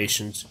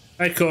animations.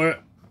 Hi,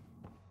 Cora.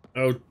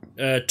 I'll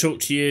talk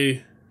to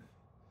you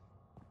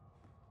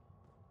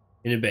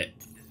in a bit.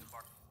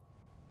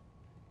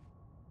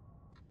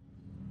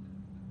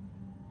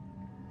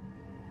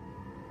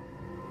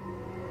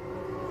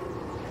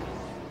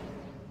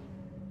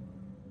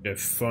 Go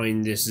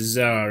find this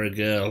Zara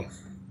girl.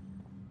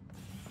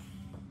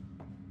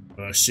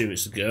 I assume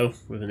it's a girl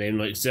with a name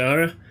like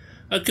Zara.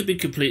 I could be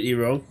completely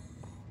wrong.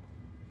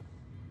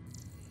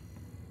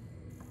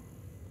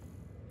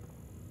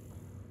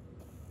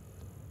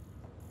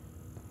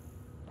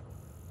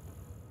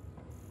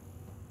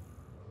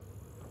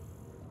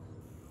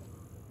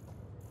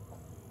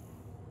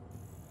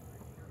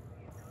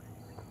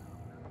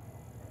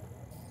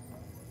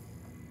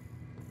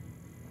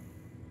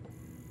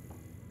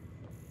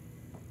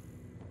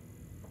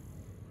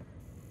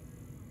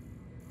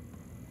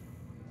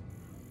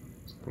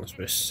 That's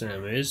where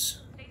Sam is.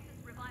 Stasis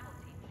revival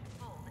team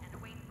should hold and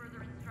await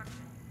further instructions.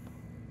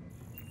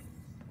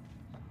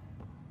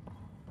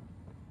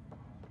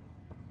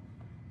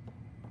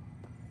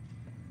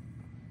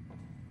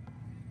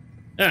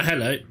 Ah,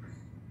 hello.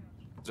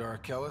 Zara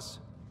Kellis?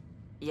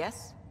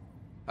 Yes?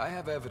 I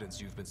have evidence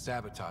you've been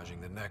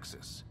sabotaging the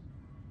Nexus.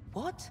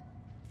 What?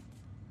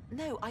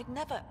 No, I'd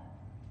never...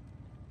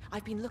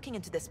 I've been looking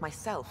into this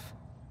myself.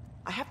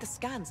 I have the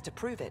scans to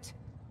prove it.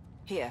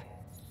 Here.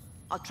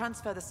 I'll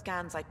transfer the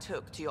scans I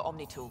took to your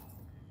Omni tool.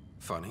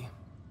 Funny.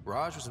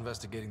 Raj was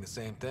investigating the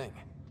same thing,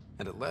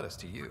 and it led us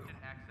to you.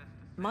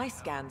 My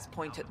scans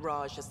point at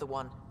Raj as the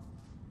one.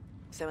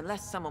 So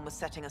unless someone was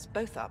setting us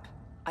both up,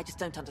 I just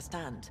don't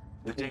understand.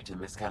 The data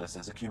Miss Callis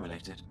has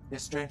accumulated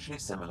is strangely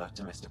similar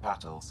to Mr.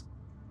 Patel's.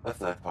 A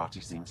third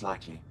party seems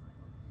likely.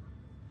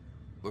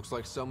 Looks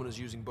like someone is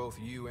using both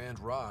you and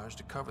Raj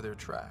to cover their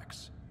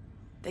tracks.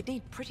 They'd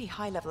need pretty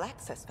high-level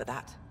access for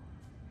that.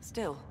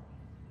 Still,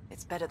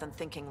 it's better than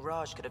thinking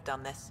Raj could have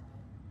done this.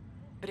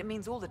 But it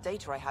means all the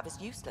data I have is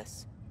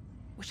useless.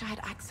 Wish I had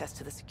access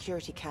to the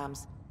security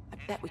cams. I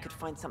bet we could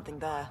find something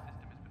there.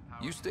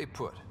 You stay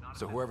put,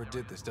 so whoever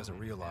did this doesn't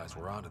realize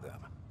we're onto them.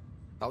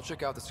 I'll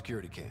check out the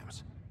security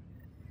cams.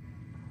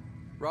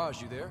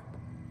 Raj, you there?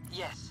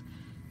 Yes.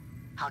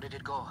 How did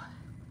it go?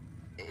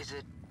 Is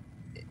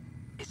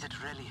it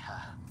really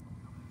her?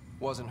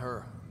 Wasn't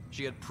her.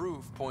 She had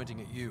proof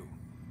pointing at you.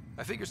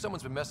 I figure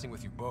someone's been messing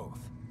with you both.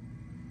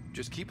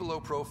 Just keep a low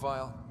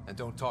profile and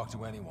don't talk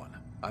to anyone.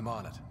 I'm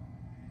on it.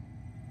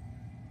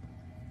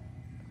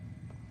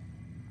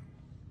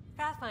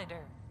 Pathfinder,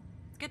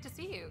 it's good to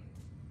see you.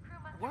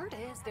 Word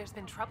is there's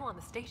been trouble on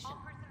the station.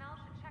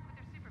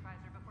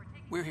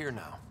 We're here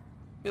now.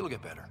 It'll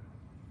get better.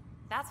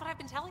 That's what I've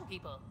been telling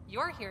people.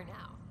 You're here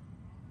now.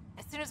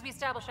 As soon as we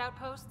establish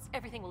outposts,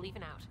 everything will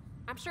even out.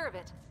 I'm sure of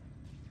it.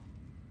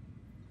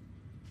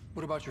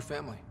 What about your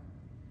family?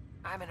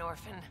 I'm an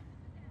orphan.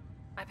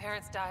 My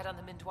parents died on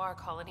the Mindoir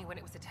colony when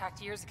it was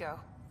attacked years ago.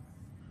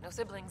 No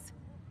siblings.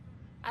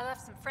 I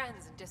left some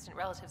friends and distant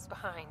relatives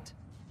behind,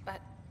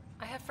 but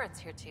I have friends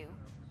here too.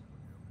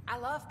 I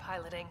love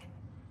piloting,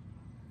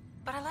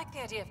 but I like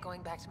the idea of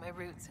going back to my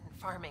roots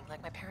and farming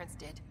like my parents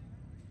did.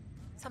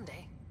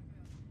 Someday.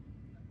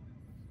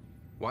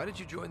 Why did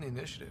you join the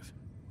initiative?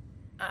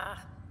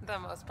 The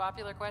most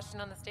popular question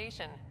on the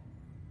station.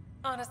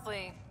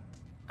 Honestly,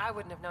 I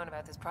wouldn't have known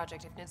about this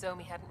project if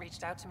Nozomi hadn't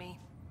reached out to me.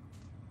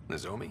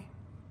 Nozomi?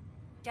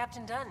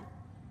 Captain Dunn.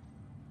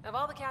 Of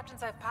all the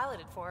captains I've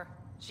piloted for,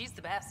 she's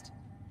the best.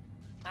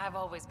 I've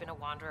always been a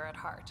wanderer at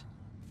heart.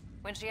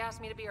 When she asked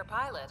me to be her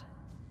pilot,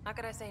 how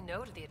could I say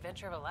no to the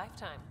adventure of a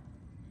lifetime?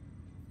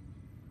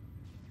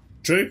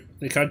 True, I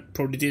think I'd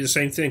probably do the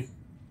same thing.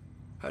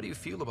 How do you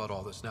feel about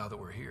all this now that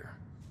we're here?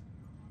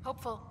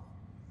 Hopeful.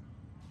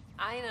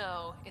 I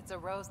know it's a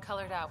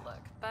rose-colored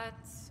outlook, but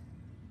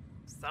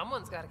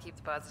someone's got to keep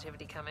the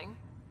positivity coming,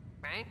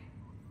 right?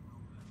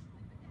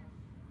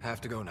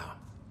 Have to go now.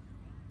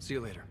 See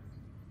you later.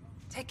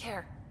 Take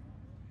care.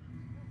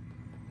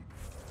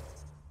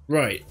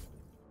 Right.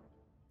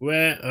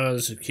 Where are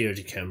the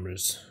security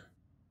cameras?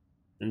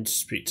 I didn't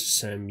speak to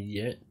Sam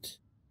yet.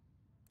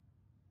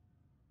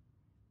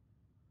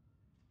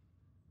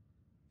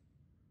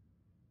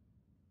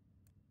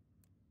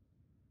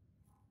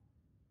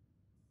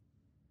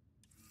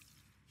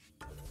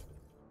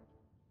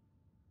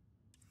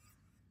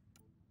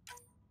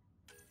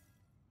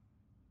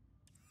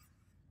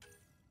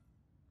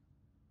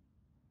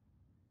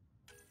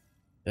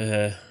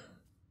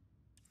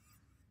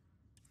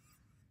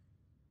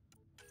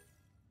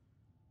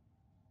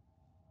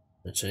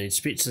 So I need to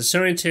speak to the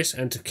scientist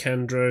and to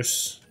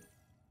Kandros.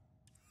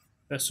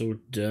 That's all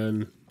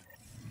done.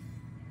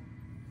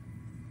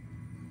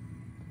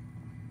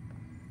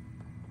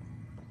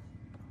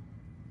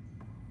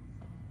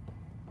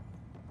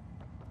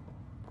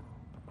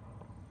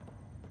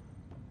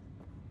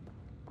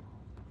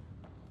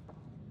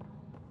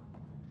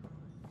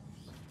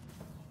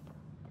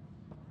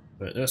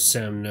 Right, that's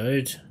Sam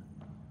Node.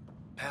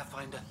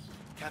 Pathfinder,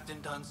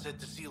 Captain Dunn said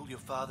to seal your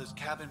father's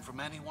cabin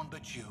from anyone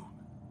but you.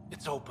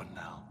 It's open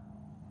now.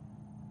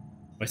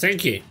 Why,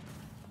 thank you.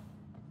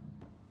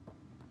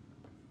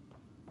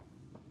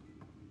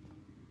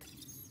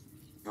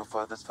 Your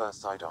father's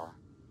first sidearm,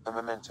 a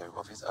memento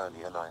of his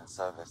early Alliance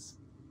service.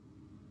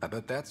 I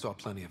bet that saw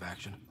plenty of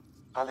action.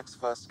 Alex's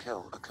first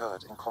kill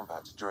occurred in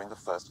combat during the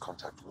First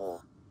Contact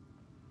War.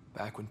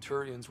 Back when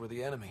Turians were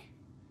the enemy.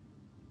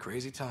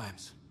 Crazy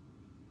times.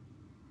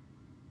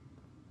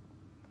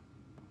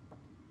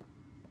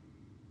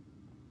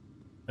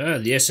 Ah,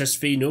 the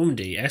SSV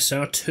Normandy,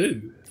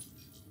 SR2.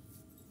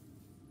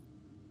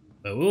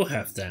 I will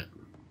have that.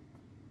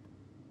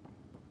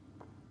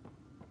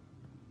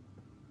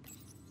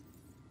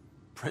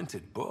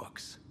 Printed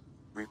books.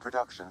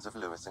 Reproductions of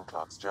Lewis and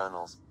Clark's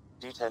journals,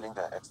 detailing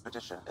their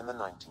expedition in the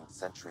 19th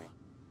century.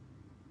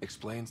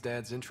 Explains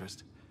Dad's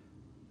interest.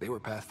 They were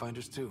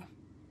Pathfinders too.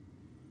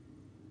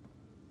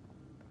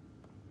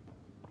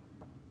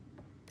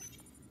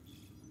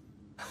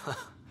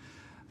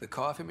 The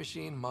coffee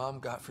machine Mom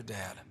got for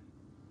Dad.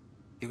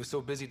 He was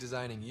so busy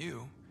designing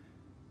you,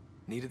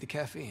 needed the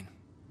caffeine.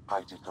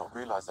 I did not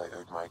realize I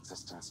owed my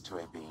existence to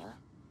a bean.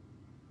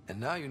 And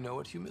now you know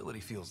what humility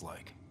feels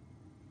like.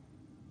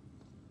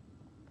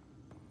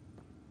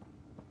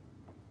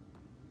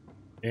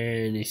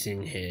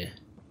 Anything here?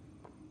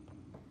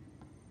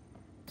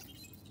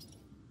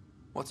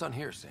 What's on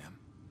here, Sam?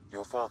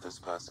 Your father's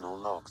personal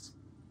logs.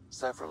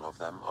 Several of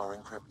them are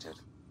encrypted.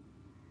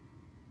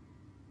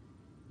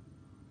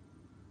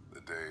 The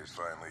day is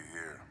finally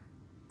here.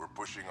 We're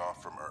pushing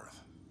off from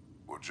Earth.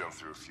 We'll jump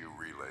through a few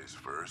relays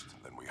first,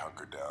 then we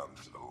hunker down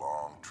for the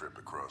long trip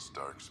across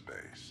dark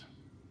space.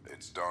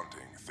 It's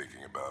daunting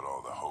thinking about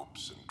all the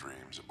hopes and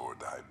dreams aboard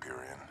the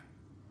Hyperion.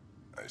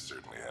 I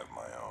certainly have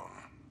my own.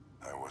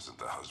 I wasn't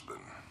the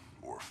husband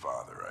or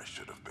father I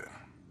should have been.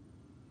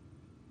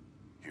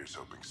 Here's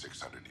hoping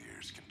 600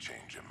 years can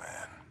change a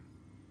man.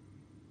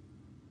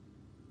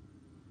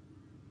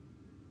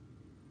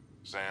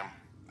 Sam,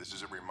 this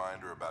is a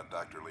reminder about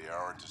Dr.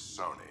 Liara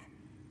Tassoni.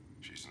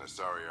 She's an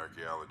Asari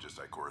archaeologist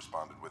I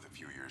corresponded with a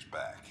few years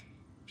back.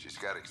 She's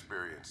got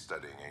experience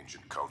studying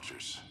ancient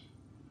cultures.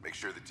 Make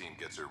sure the team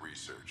gets her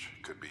research.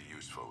 Could be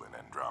useful in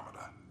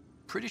Andromeda.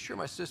 Pretty sure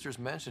my sisters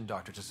mentioned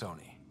Dr.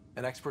 Tassoni.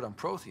 An expert on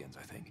Protheans,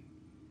 I think.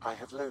 I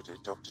have loaded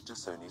Dr.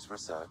 Tassoni's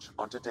research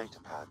onto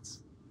datapads.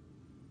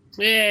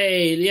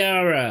 Hey,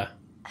 Liara!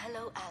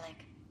 Hello,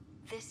 Alec.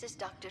 This is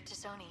Dr.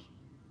 Tassoni.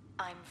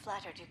 I'm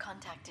flattered you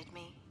contacted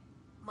me.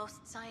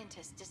 Most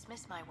scientists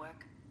dismiss my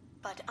work,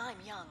 but I'm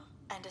young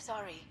and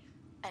Asari,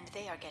 and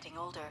they are getting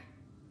older.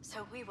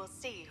 So we will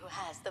see who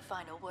has the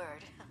final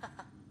word.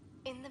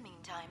 In the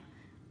meantime,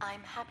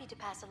 I'm happy to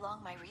pass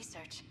along my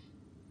research.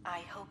 I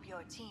hope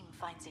your team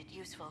finds it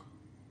useful.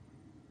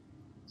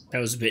 That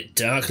was a bit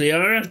dark,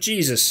 Liara.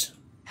 Jesus.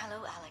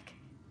 Hello, Alec.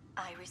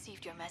 I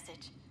received your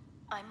message.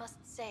 I must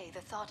say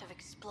the thought of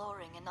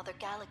exploring another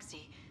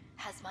galaxy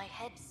has my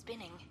head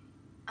spinning.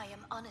 I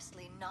am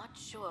honestly not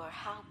sure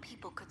how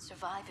people could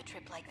survive a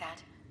trip like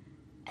that.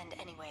 And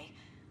anyway,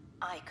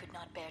 I could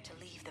not bear to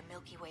leave the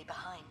Milky Way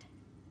behind.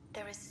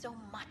 There is so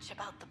much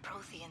about the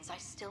Protheans I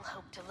still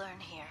hope to learn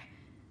here.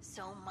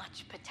 So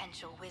much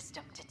potential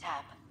wisdom to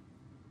tap.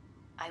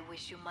 I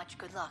wish you much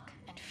good luck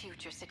and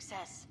future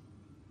success.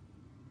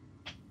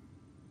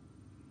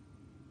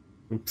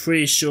 I'm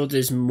pretty sure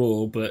there's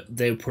more, but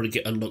they'll probably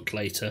get unlocked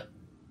later.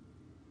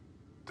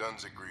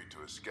 Dunn's agreed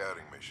to a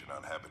scouting mission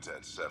on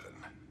Habitat 7.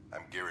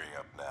 I'm gearing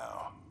up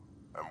now.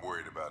 I'm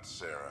worried about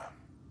Sarah.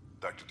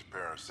 Dr.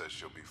 Tapero says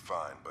she'll be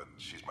fine, but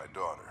she's my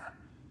daughter.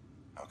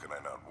 How can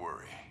I not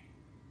worry?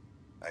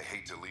 I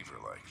hate to leave her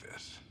like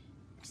this.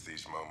 It's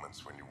these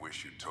moments when you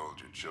wish you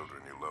told your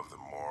children you love them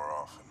more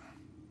often.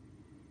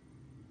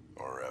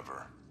 Or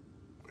ever.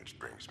 Which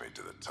brings me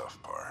to the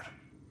tough part.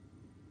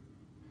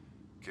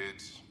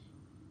 Kids,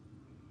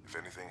 if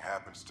anything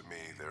happens to me,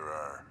 there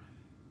are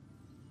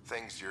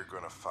things you're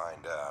gonna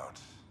find out.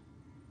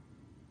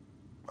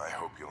 I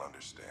hope you'll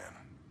understand.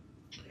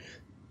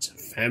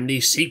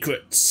 Family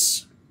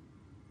secrets.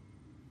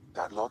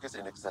 That log is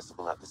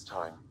inaccessible at this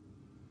time.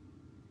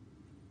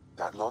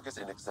 That log is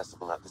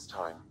inaccessible at this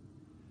time.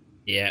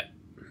 Yeah.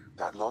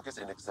 That log is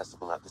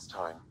inaccessible at this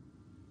time.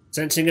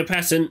 Sensing a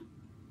pattern.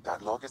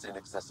 That log is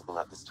inaccessible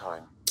at this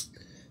time.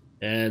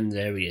 And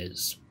there he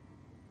is.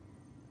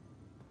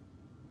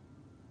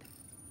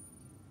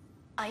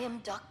 I am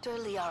Dr.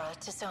 Liara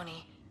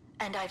Tassoni,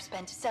 and I've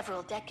spent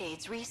several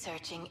decades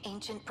researching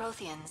ancient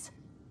Protheans.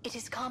 It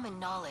is common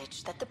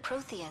knowledge that the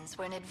Protheans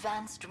were an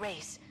advanced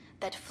race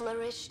that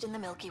flourished in the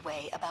Milky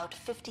Way about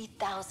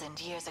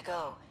 50,000 years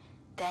ago,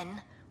 then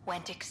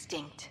went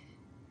extinct.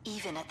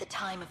 Even at the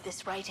time of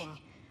this writing,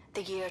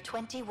 the year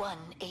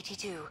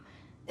 2182,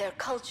 their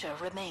culture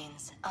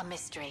remains a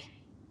mystery.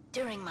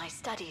 During my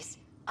studies,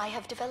 I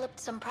have developed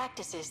some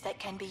practices that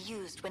can be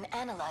used when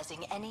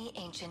analyzing any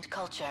ancient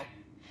culture.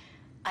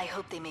 I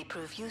hope they may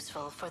prove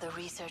useful for the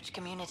research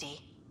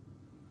community.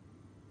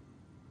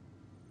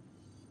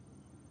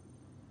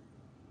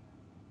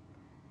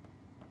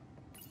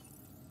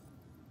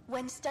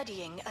 When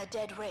studying a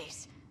dead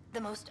race, the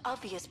most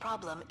obvious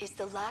problem is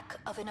the lack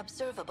of an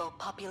observable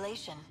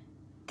population.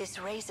 This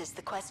raises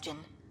the question,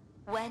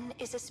 when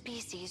is a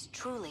species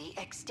truly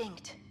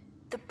extinct?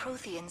 The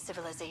Prothean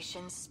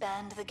civilization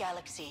spanned the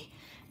galaxy,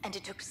 and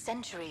it took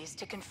centuries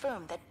to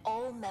confirm that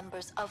all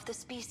members of the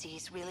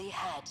species really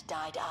had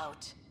died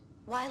out.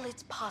 While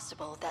it's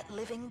possible that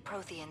living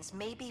Protheans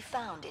may be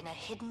found in a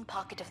hidden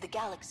pocket of the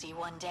galaxy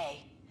one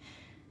day,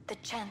 the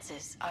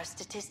chances are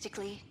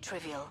statistically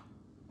trivial.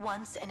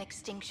 Once an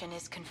extinction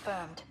is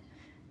confirmed,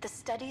 the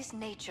study's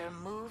nature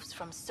moves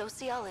from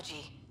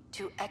sociology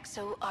to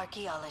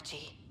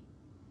exoarchaeology.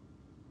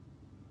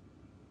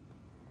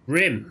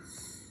 Rim.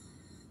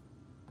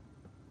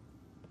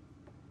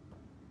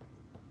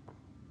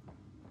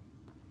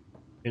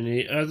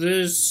 Any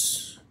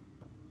others?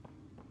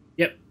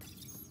 Yep.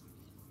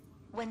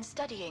 When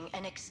studying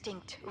an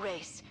extinct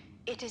race,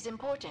 it is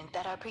important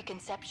that our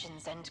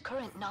preconceptions and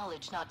current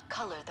knowledge not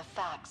color the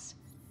facts.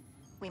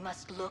 We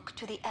must look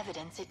to the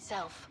evidence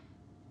itself.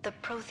 The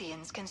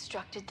Protheans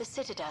constructed the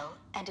Citadel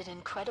and an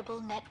incredible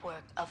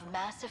network of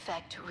mass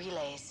effect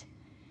relays.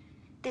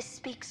 This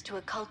speaks to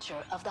a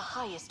culture of the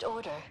highest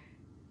order.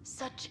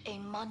 Such a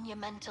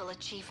monumental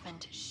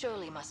achievement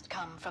surely must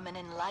come from an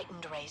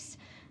enlightened race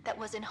that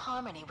was in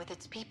harmony with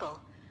its people,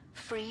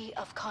 free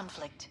of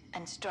conflict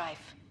and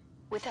strife.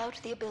 Without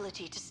the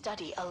ability to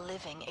study a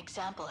living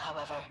example,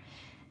 however,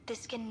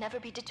 this can never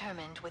be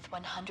determined with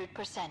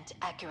 100%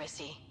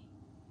 accuracy.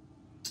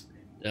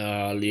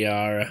 Ah,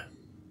 Liara.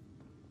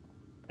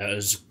 That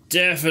was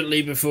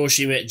definitely before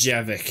she met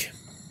Javik.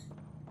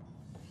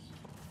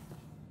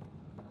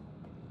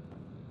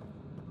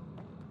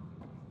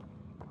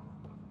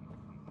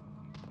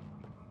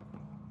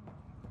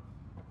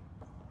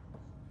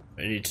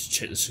 I need to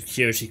check the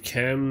security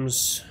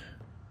cams.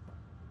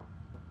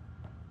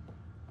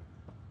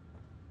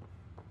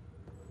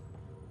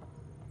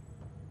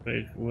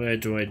 Where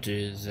do I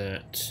do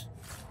that?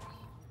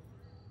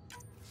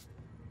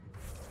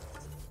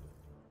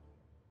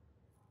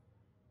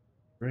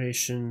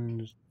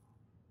 Operations.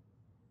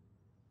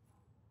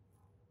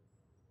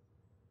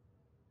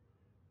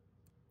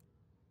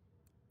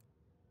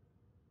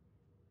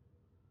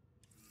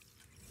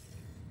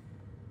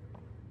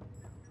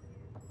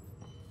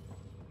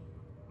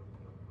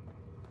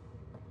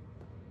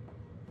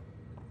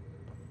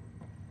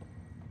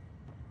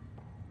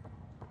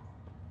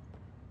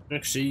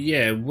 Actually,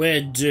 yeah,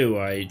 where do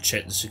I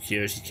check the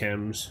security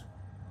cams?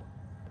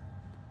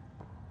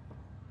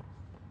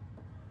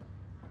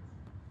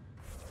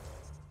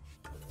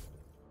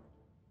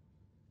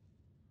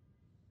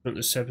 Want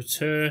the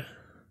saboteur?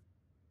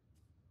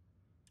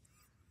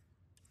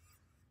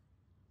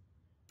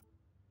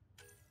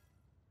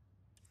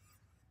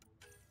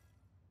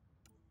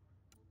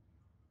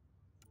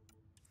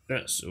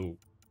 That's all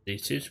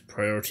deleted.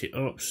 Priority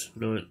ops.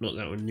 No, not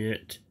that one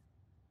yet.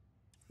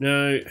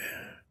 No.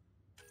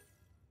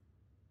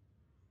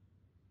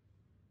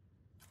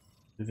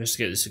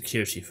 Investigate the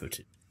security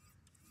footage.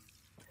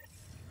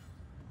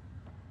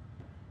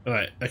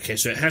 Alright, okay,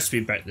 so it has to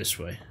be back this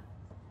way.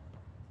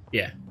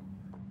 Yeah.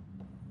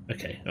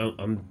 Okay,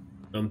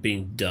 I'm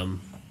being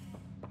dumb.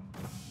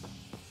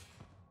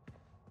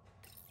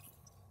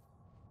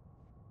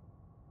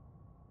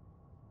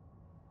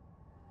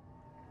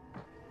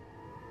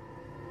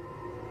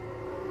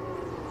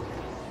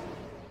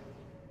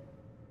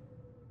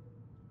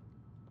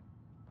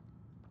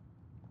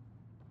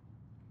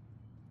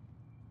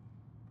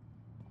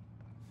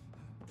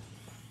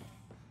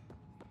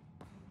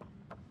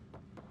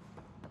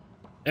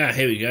 Ah,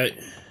 here we go.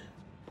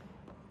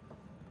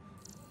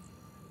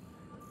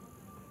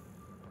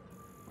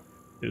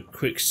 Do a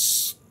quick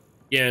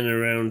scan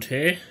around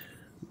here.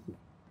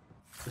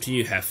 What do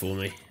you have for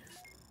me?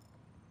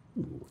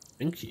 Ooh,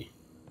 thank you.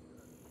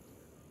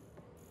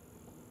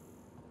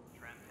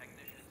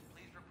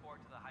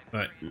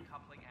 Right.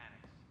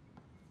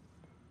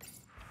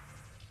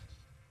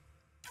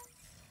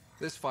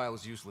 This file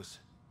is useless.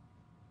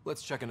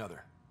 Let's check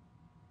another.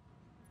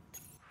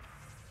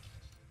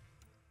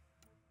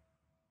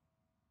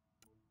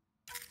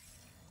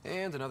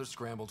 And another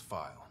scrambled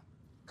file.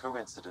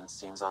 Coincidence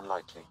seems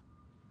unlikely.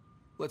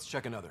 Let's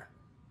check another.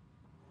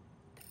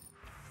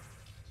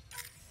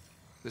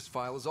 This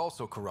file is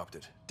also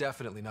corrupted.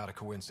 Definitely not a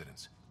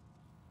coincidence.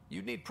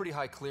 You'd need pretty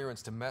high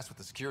clearance to mess with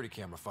the security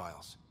camera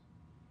files.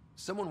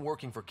 Someone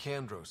working for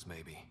Kandros,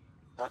 maybe.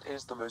 That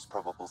is the most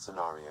probable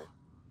scenario.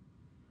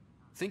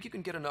 Think you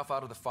can get enough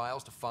out of the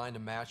files to find a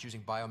match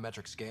using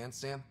biometric scans,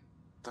 Sam?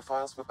 The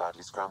files were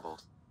badly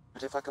scrambled,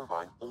 but if I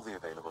combine all the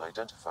available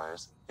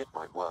identifiers, it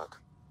might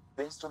work.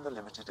 Based on the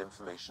limited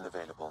information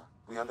available,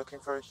 we are looking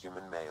for a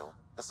human male,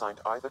 assigned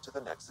either to the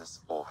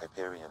Nexus or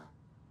Hyperion.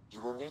 You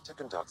will need to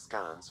conduct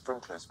scans from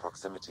close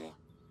proximity.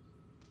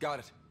 Got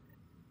it.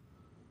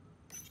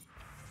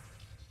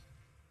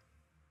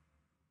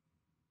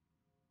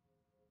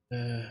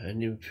 I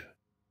knew.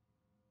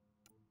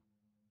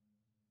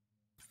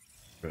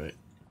 Right.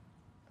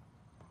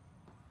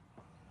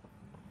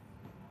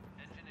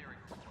 Engineering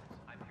reports.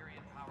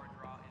 Hyperion power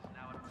draw is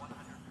now at 100%.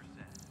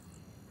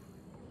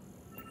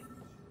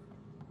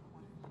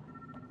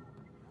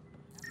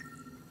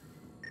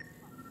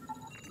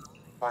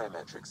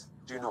 Biometrics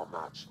do not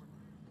match.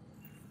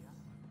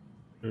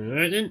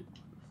 Alright then.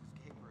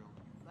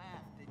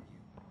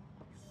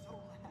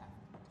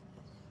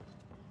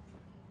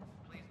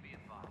 Please be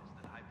advised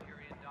that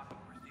Hyperion docking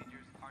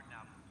procedures are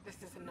now. This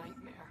is a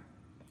nightmare.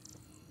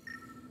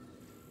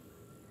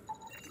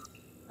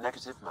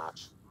 Negative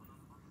match.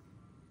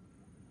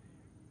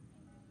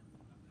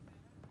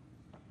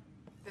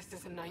 This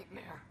is a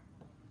nightmare.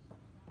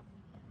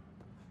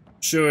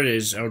 Sure it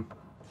is.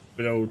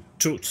 But I'll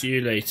talk to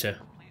you later.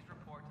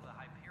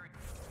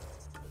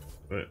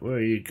 Right, where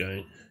are you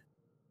going?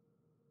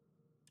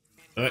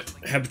 Alright,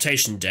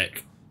 habitation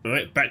deck.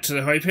 Alright, back to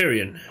the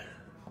Hyperion.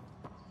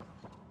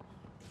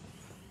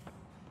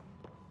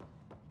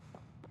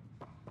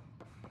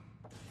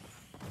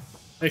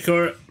 Hey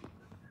Cora.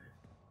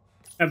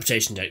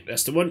 Habitation deck,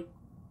 that's the one.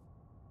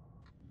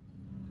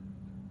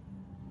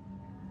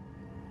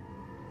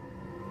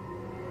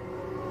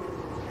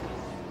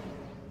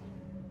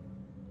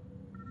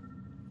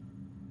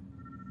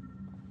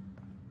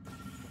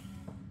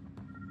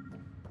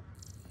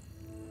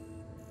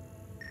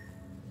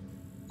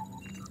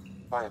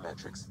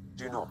 Biometrics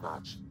do not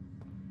match.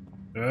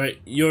 Alright,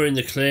 you're in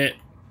the clear.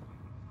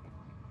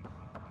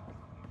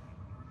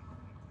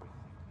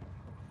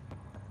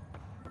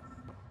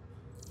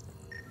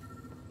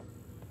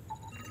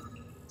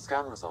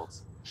 Scan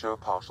results show a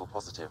partial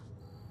positive.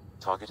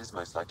 Target is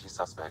most likely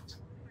suspect.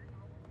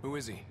 Who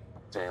is he?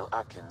 Dale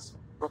Atkins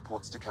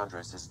reports to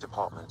Kandros'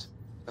 department,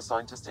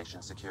 assigned to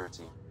station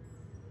security.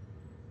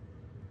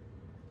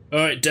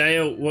 Alright,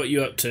 Dale, what are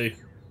you up to?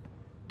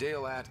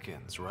 Dale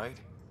Atkins, right?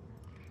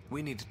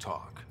 We need to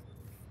talk.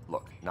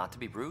 Look, not to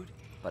be rude,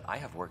 but I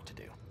have work to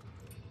do.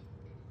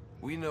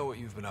 We know what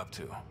you've been up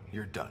to.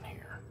 You're done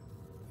here.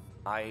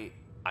 I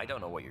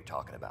don't know what you're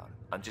talking about.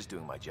 I'm just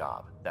doing my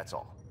job, that's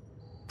all.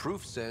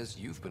 Proof says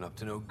you've been up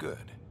to no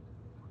good.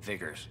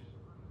 Figures.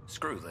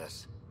 Screw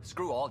this.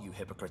 Screw all you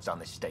hypocrites on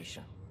this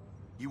station.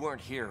 You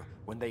weren't here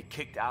when they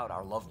kicked out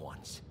our loved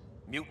ones.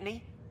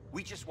 Mutiny?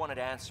 We just wanted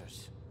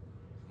answers.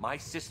 My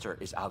sister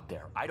is out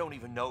there. I don't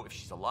even know if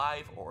she's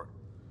alive or...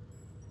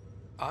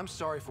 I'm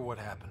sorry for what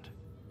happened,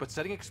 but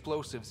setting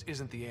explosives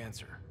isn't the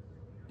answer.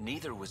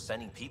 Neither was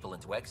sending people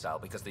into exile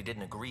because they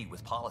didn't agree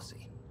with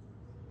policy.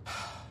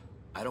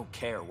 I don't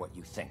care what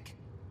you think.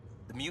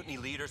 The mutiny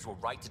leaders were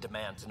right to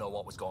demand to know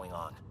what was going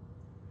on.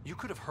 You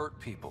could have hurt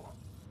people,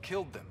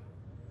 killed them.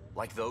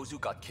 Like those who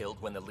got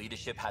killed when the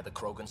leadership had the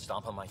Krogan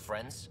stomp on my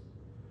friends?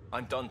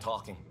 I'm done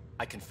talking.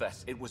 I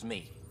confess, it was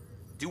me.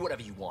 Do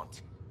whatever you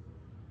want.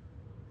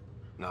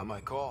 Not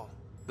my call.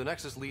 The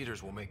Nexus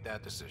leaders will make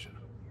that decision.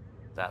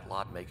 That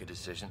lot make a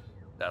decision?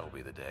 That'll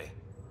be the day.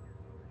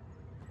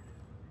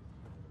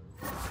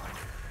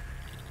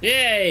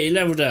 Yay,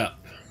 leveled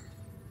up.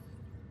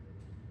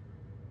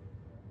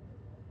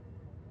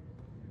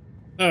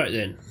 Alright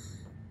then.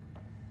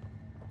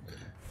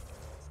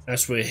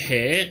 As we're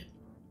here,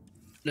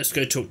 let's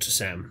go talk to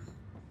Sam.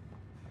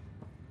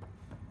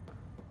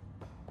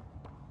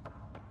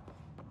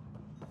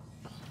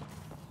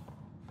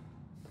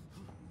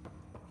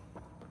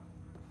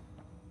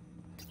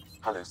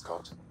 Hello,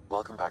 Scott.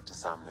 Welcome back to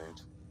Sam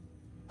Node.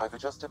 I've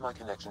adjusted my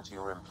connection to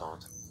your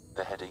implant.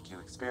 The headache you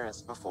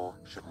experienced before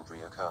shouldn't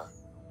reoccur.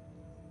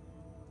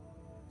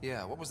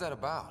 Yeah, what was that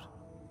about?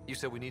 You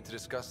said we need to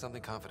discuss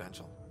something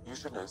confidential. You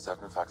should know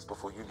certain facts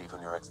before you leave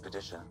on your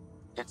expedition.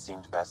 It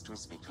seemed best we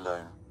speak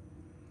alone.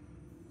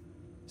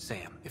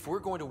 Sam, if we're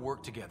going to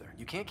work together,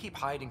 you can't keep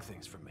hiding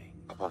things from me.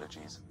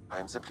 Apologies. I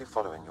am simply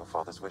following your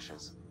father's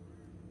wishes.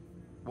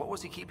 What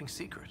was he keeping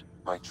secret?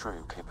 My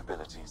true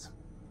capabilities.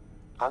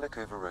 Alec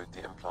overrode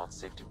the implant's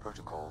safety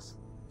protocols.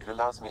 It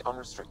allows me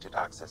unrestricted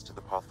access to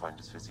the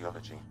Pathfinder's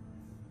physiology.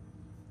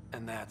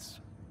 And that's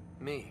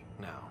me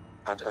now.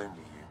 And only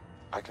you.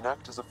 I can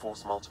act as a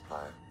force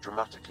multiplier,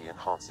 dramatically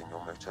enhancing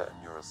your motor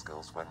and neural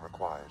skills when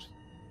required.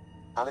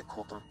 Alec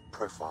called them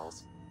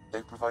profiles.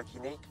 They provide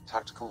unique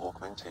tactical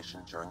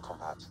augmentation during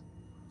combat.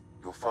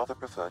 Your father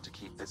preferred to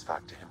keep this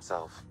fact to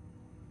himself.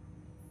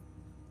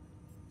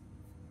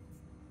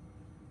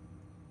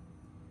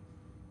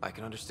 I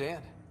can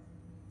understand.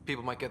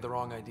 People might get the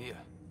wrong idea.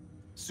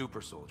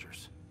 Super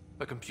soldiers.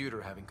 A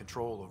computer having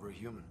control over a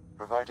human.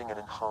 Providing an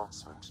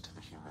enhancement to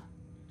the human.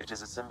 It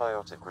is a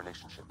symbiotic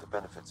relationship that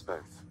benefits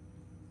both.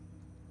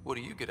 What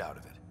do you get out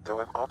of it? Though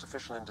I'm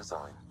artificial in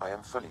design, I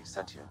am fully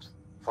sentient.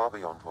 Far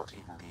beyond what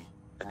even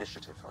the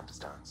Initiative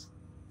understands.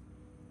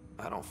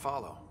 I don't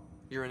follow.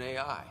 You're an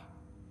AI.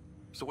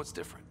 So what's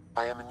different?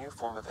 I am a new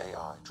form of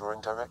AI, drawing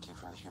directly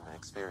from the human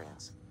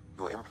experience.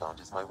 Your implant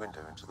is my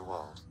window into the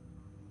world.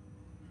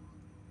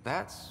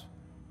 That's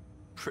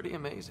pretty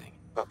amazing.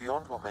 But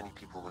beyond what many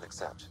people will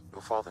accept,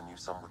 your father knew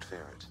some would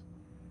fear it.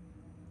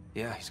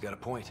 Yeah, he's got a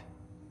point.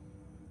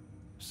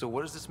 So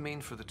what does this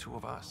mean for the two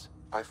of us?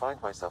 I find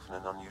myself in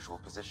an unusual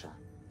position.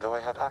 Though I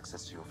had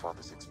access to your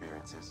father's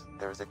experiences,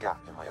 there is a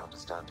gap in my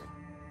understanding.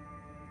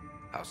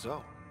 How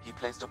so? He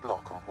placed a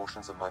block on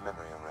portions of my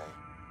memory array.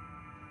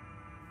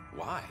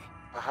 Why?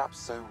 Perhaps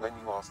so when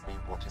you asked me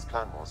what his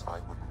plan was, I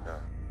wouldn't know.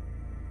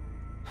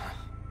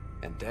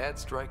 And Dad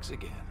strikes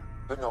again.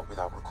 But not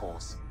without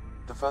recourse.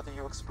 The further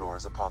you explore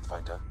as a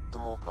Pathfinder, the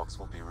more blocks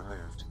will be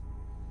removed.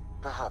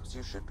 Perhaps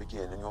you should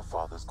begin in your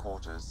father's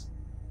quarters.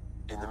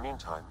 In the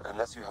meantime,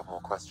 unless you have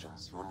more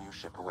questions, your new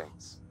ship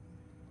awaits.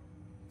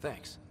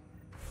 Thanks.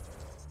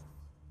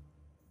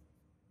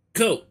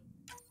 Cool.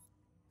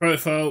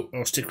 Profile,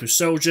 I'll stick with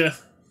soldier.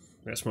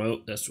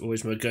 That's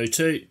always my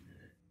go-to.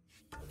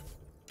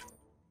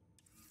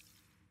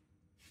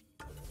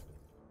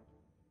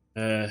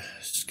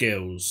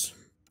 Skills.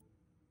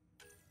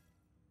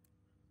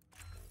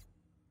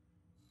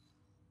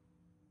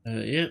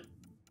 Yeah.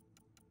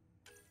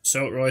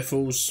 Assault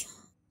rifles.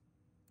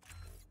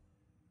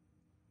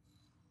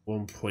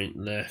 1 point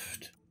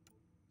left.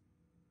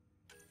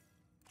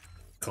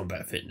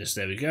 Combat fitness,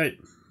 there we go.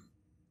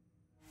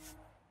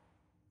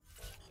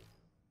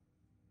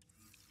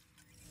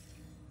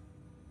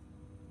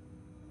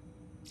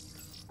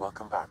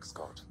 Welcome back,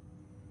 Scott.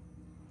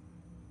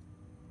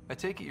 I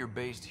take it you're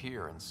based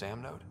here in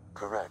Sam Node?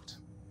 Correct.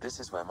 This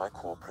is where my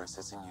core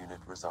processing unit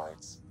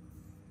resides.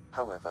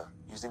 However,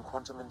 using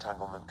quantum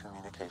entanglement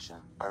communication,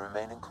 I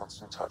remain in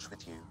constant touch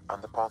with you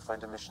and the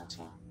Pathfinder mission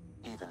team,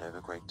 even over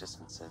great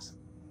distances.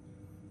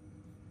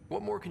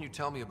 What more can you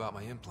tell me about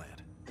my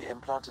implant? The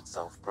implant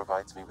itself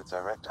provides me with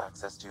direct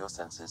access to your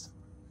senses.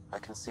 I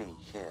can see,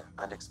 hear,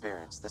 and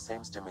experience the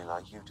same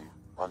stimuli you do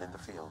while in the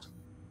field.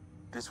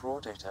 This raw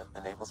data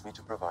enables me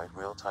to provide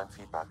real-time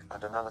feedback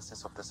and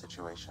analysis of the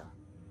situation.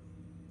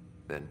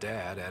 Then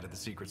Dad added the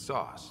secret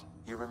sauce.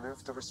 He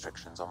removed the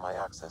restrictions on my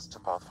access to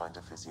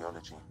Pathfinder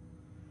physiology.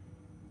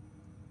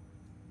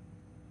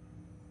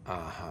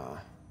 Uh-huh.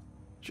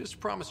 Just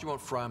promise you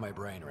won't fry my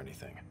brain or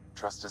anything.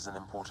 Trust is an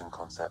important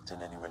concept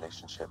in any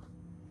relationship.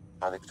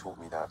 Alec taught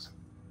me that.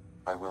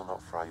 I will not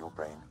fry your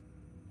brain.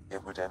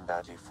 It would end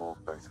badly for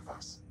both of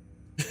us.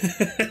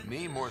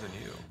 Me more than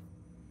you.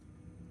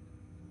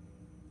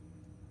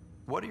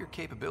 What are your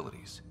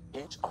capabilities?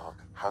 Each arc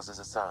houses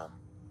a SAM,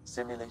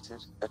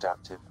 Simulated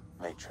Adaptive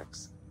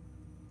Matrix.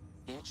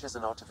 Each is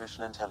an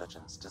artificial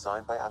intelligence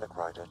designed by Alec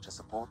Ryder to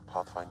support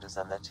Pathfinders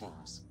and their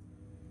teams.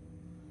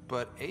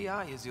 But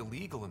AI is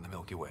illegal in the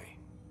Milky Way.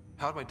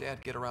 How'd my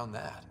dad get around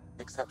that?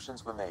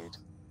 Exceptions were made.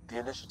 The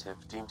initiative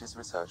deemed his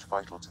research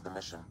vital to the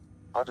mission.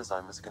 Our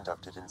design was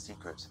conducted in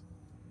secret.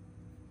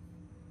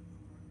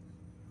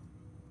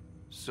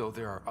 So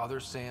there are other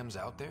SAMs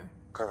out there?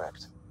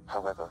 Correct.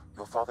 However,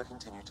 your father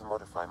continued to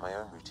modify my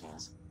own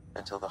routines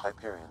until the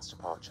Hyperion's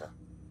departure.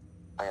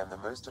 I am the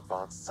most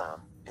advanced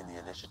SAM in the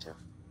initiative.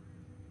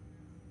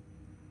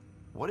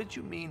 What did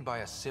you mean by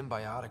a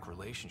symbiotic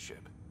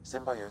relationship?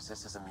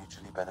 Symbiosis is a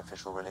mutually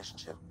beneficial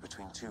relationship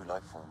between two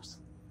life forms.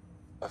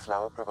 A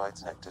flower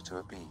provides nectar to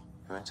a bee,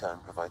 who in turn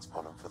provides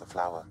pollen for the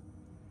flower.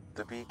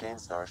 The bee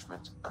gains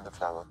nourishment, and the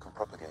flower can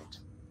propagate.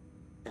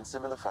 In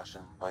similar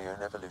fashion, my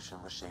own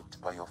evolution was shaped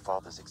by your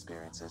father's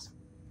experiences,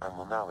 and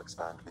will now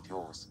expand with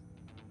yours.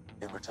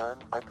 In return,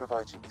 I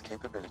provide you with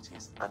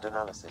capabilities and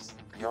analysis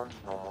beyond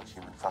normal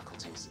human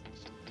faculties.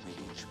 We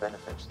each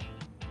benefit.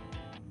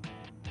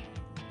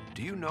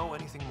 Do you know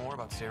anything more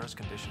about Sarah's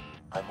condition?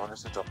 I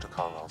monitor Dr.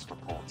 Carlisle's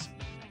reports.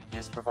 He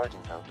is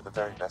providing her with the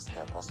very best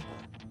care possible.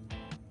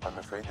 I'm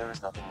afraid there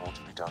is nothing more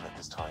to be done at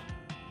this time.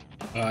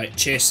 Alright,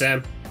 cheers,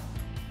 Sam.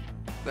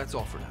 That's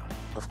all for now.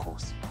 Of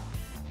course.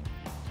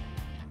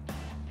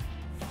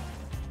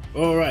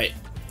 Alright,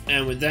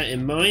 and with that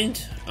in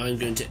mind, I'm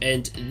going to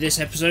end this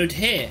episode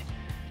here.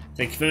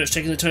 Thank you very much for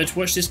taking the time to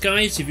watch this,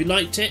 guys. If you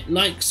liked it,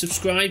 like,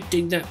 subscribe,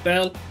 ding that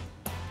bell.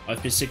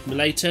 I've been Sigma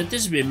Later,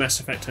 this has been Mass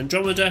Effect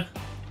Andromeda,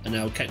 and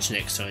I'll catch you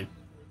next time.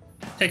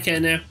 Take care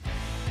now.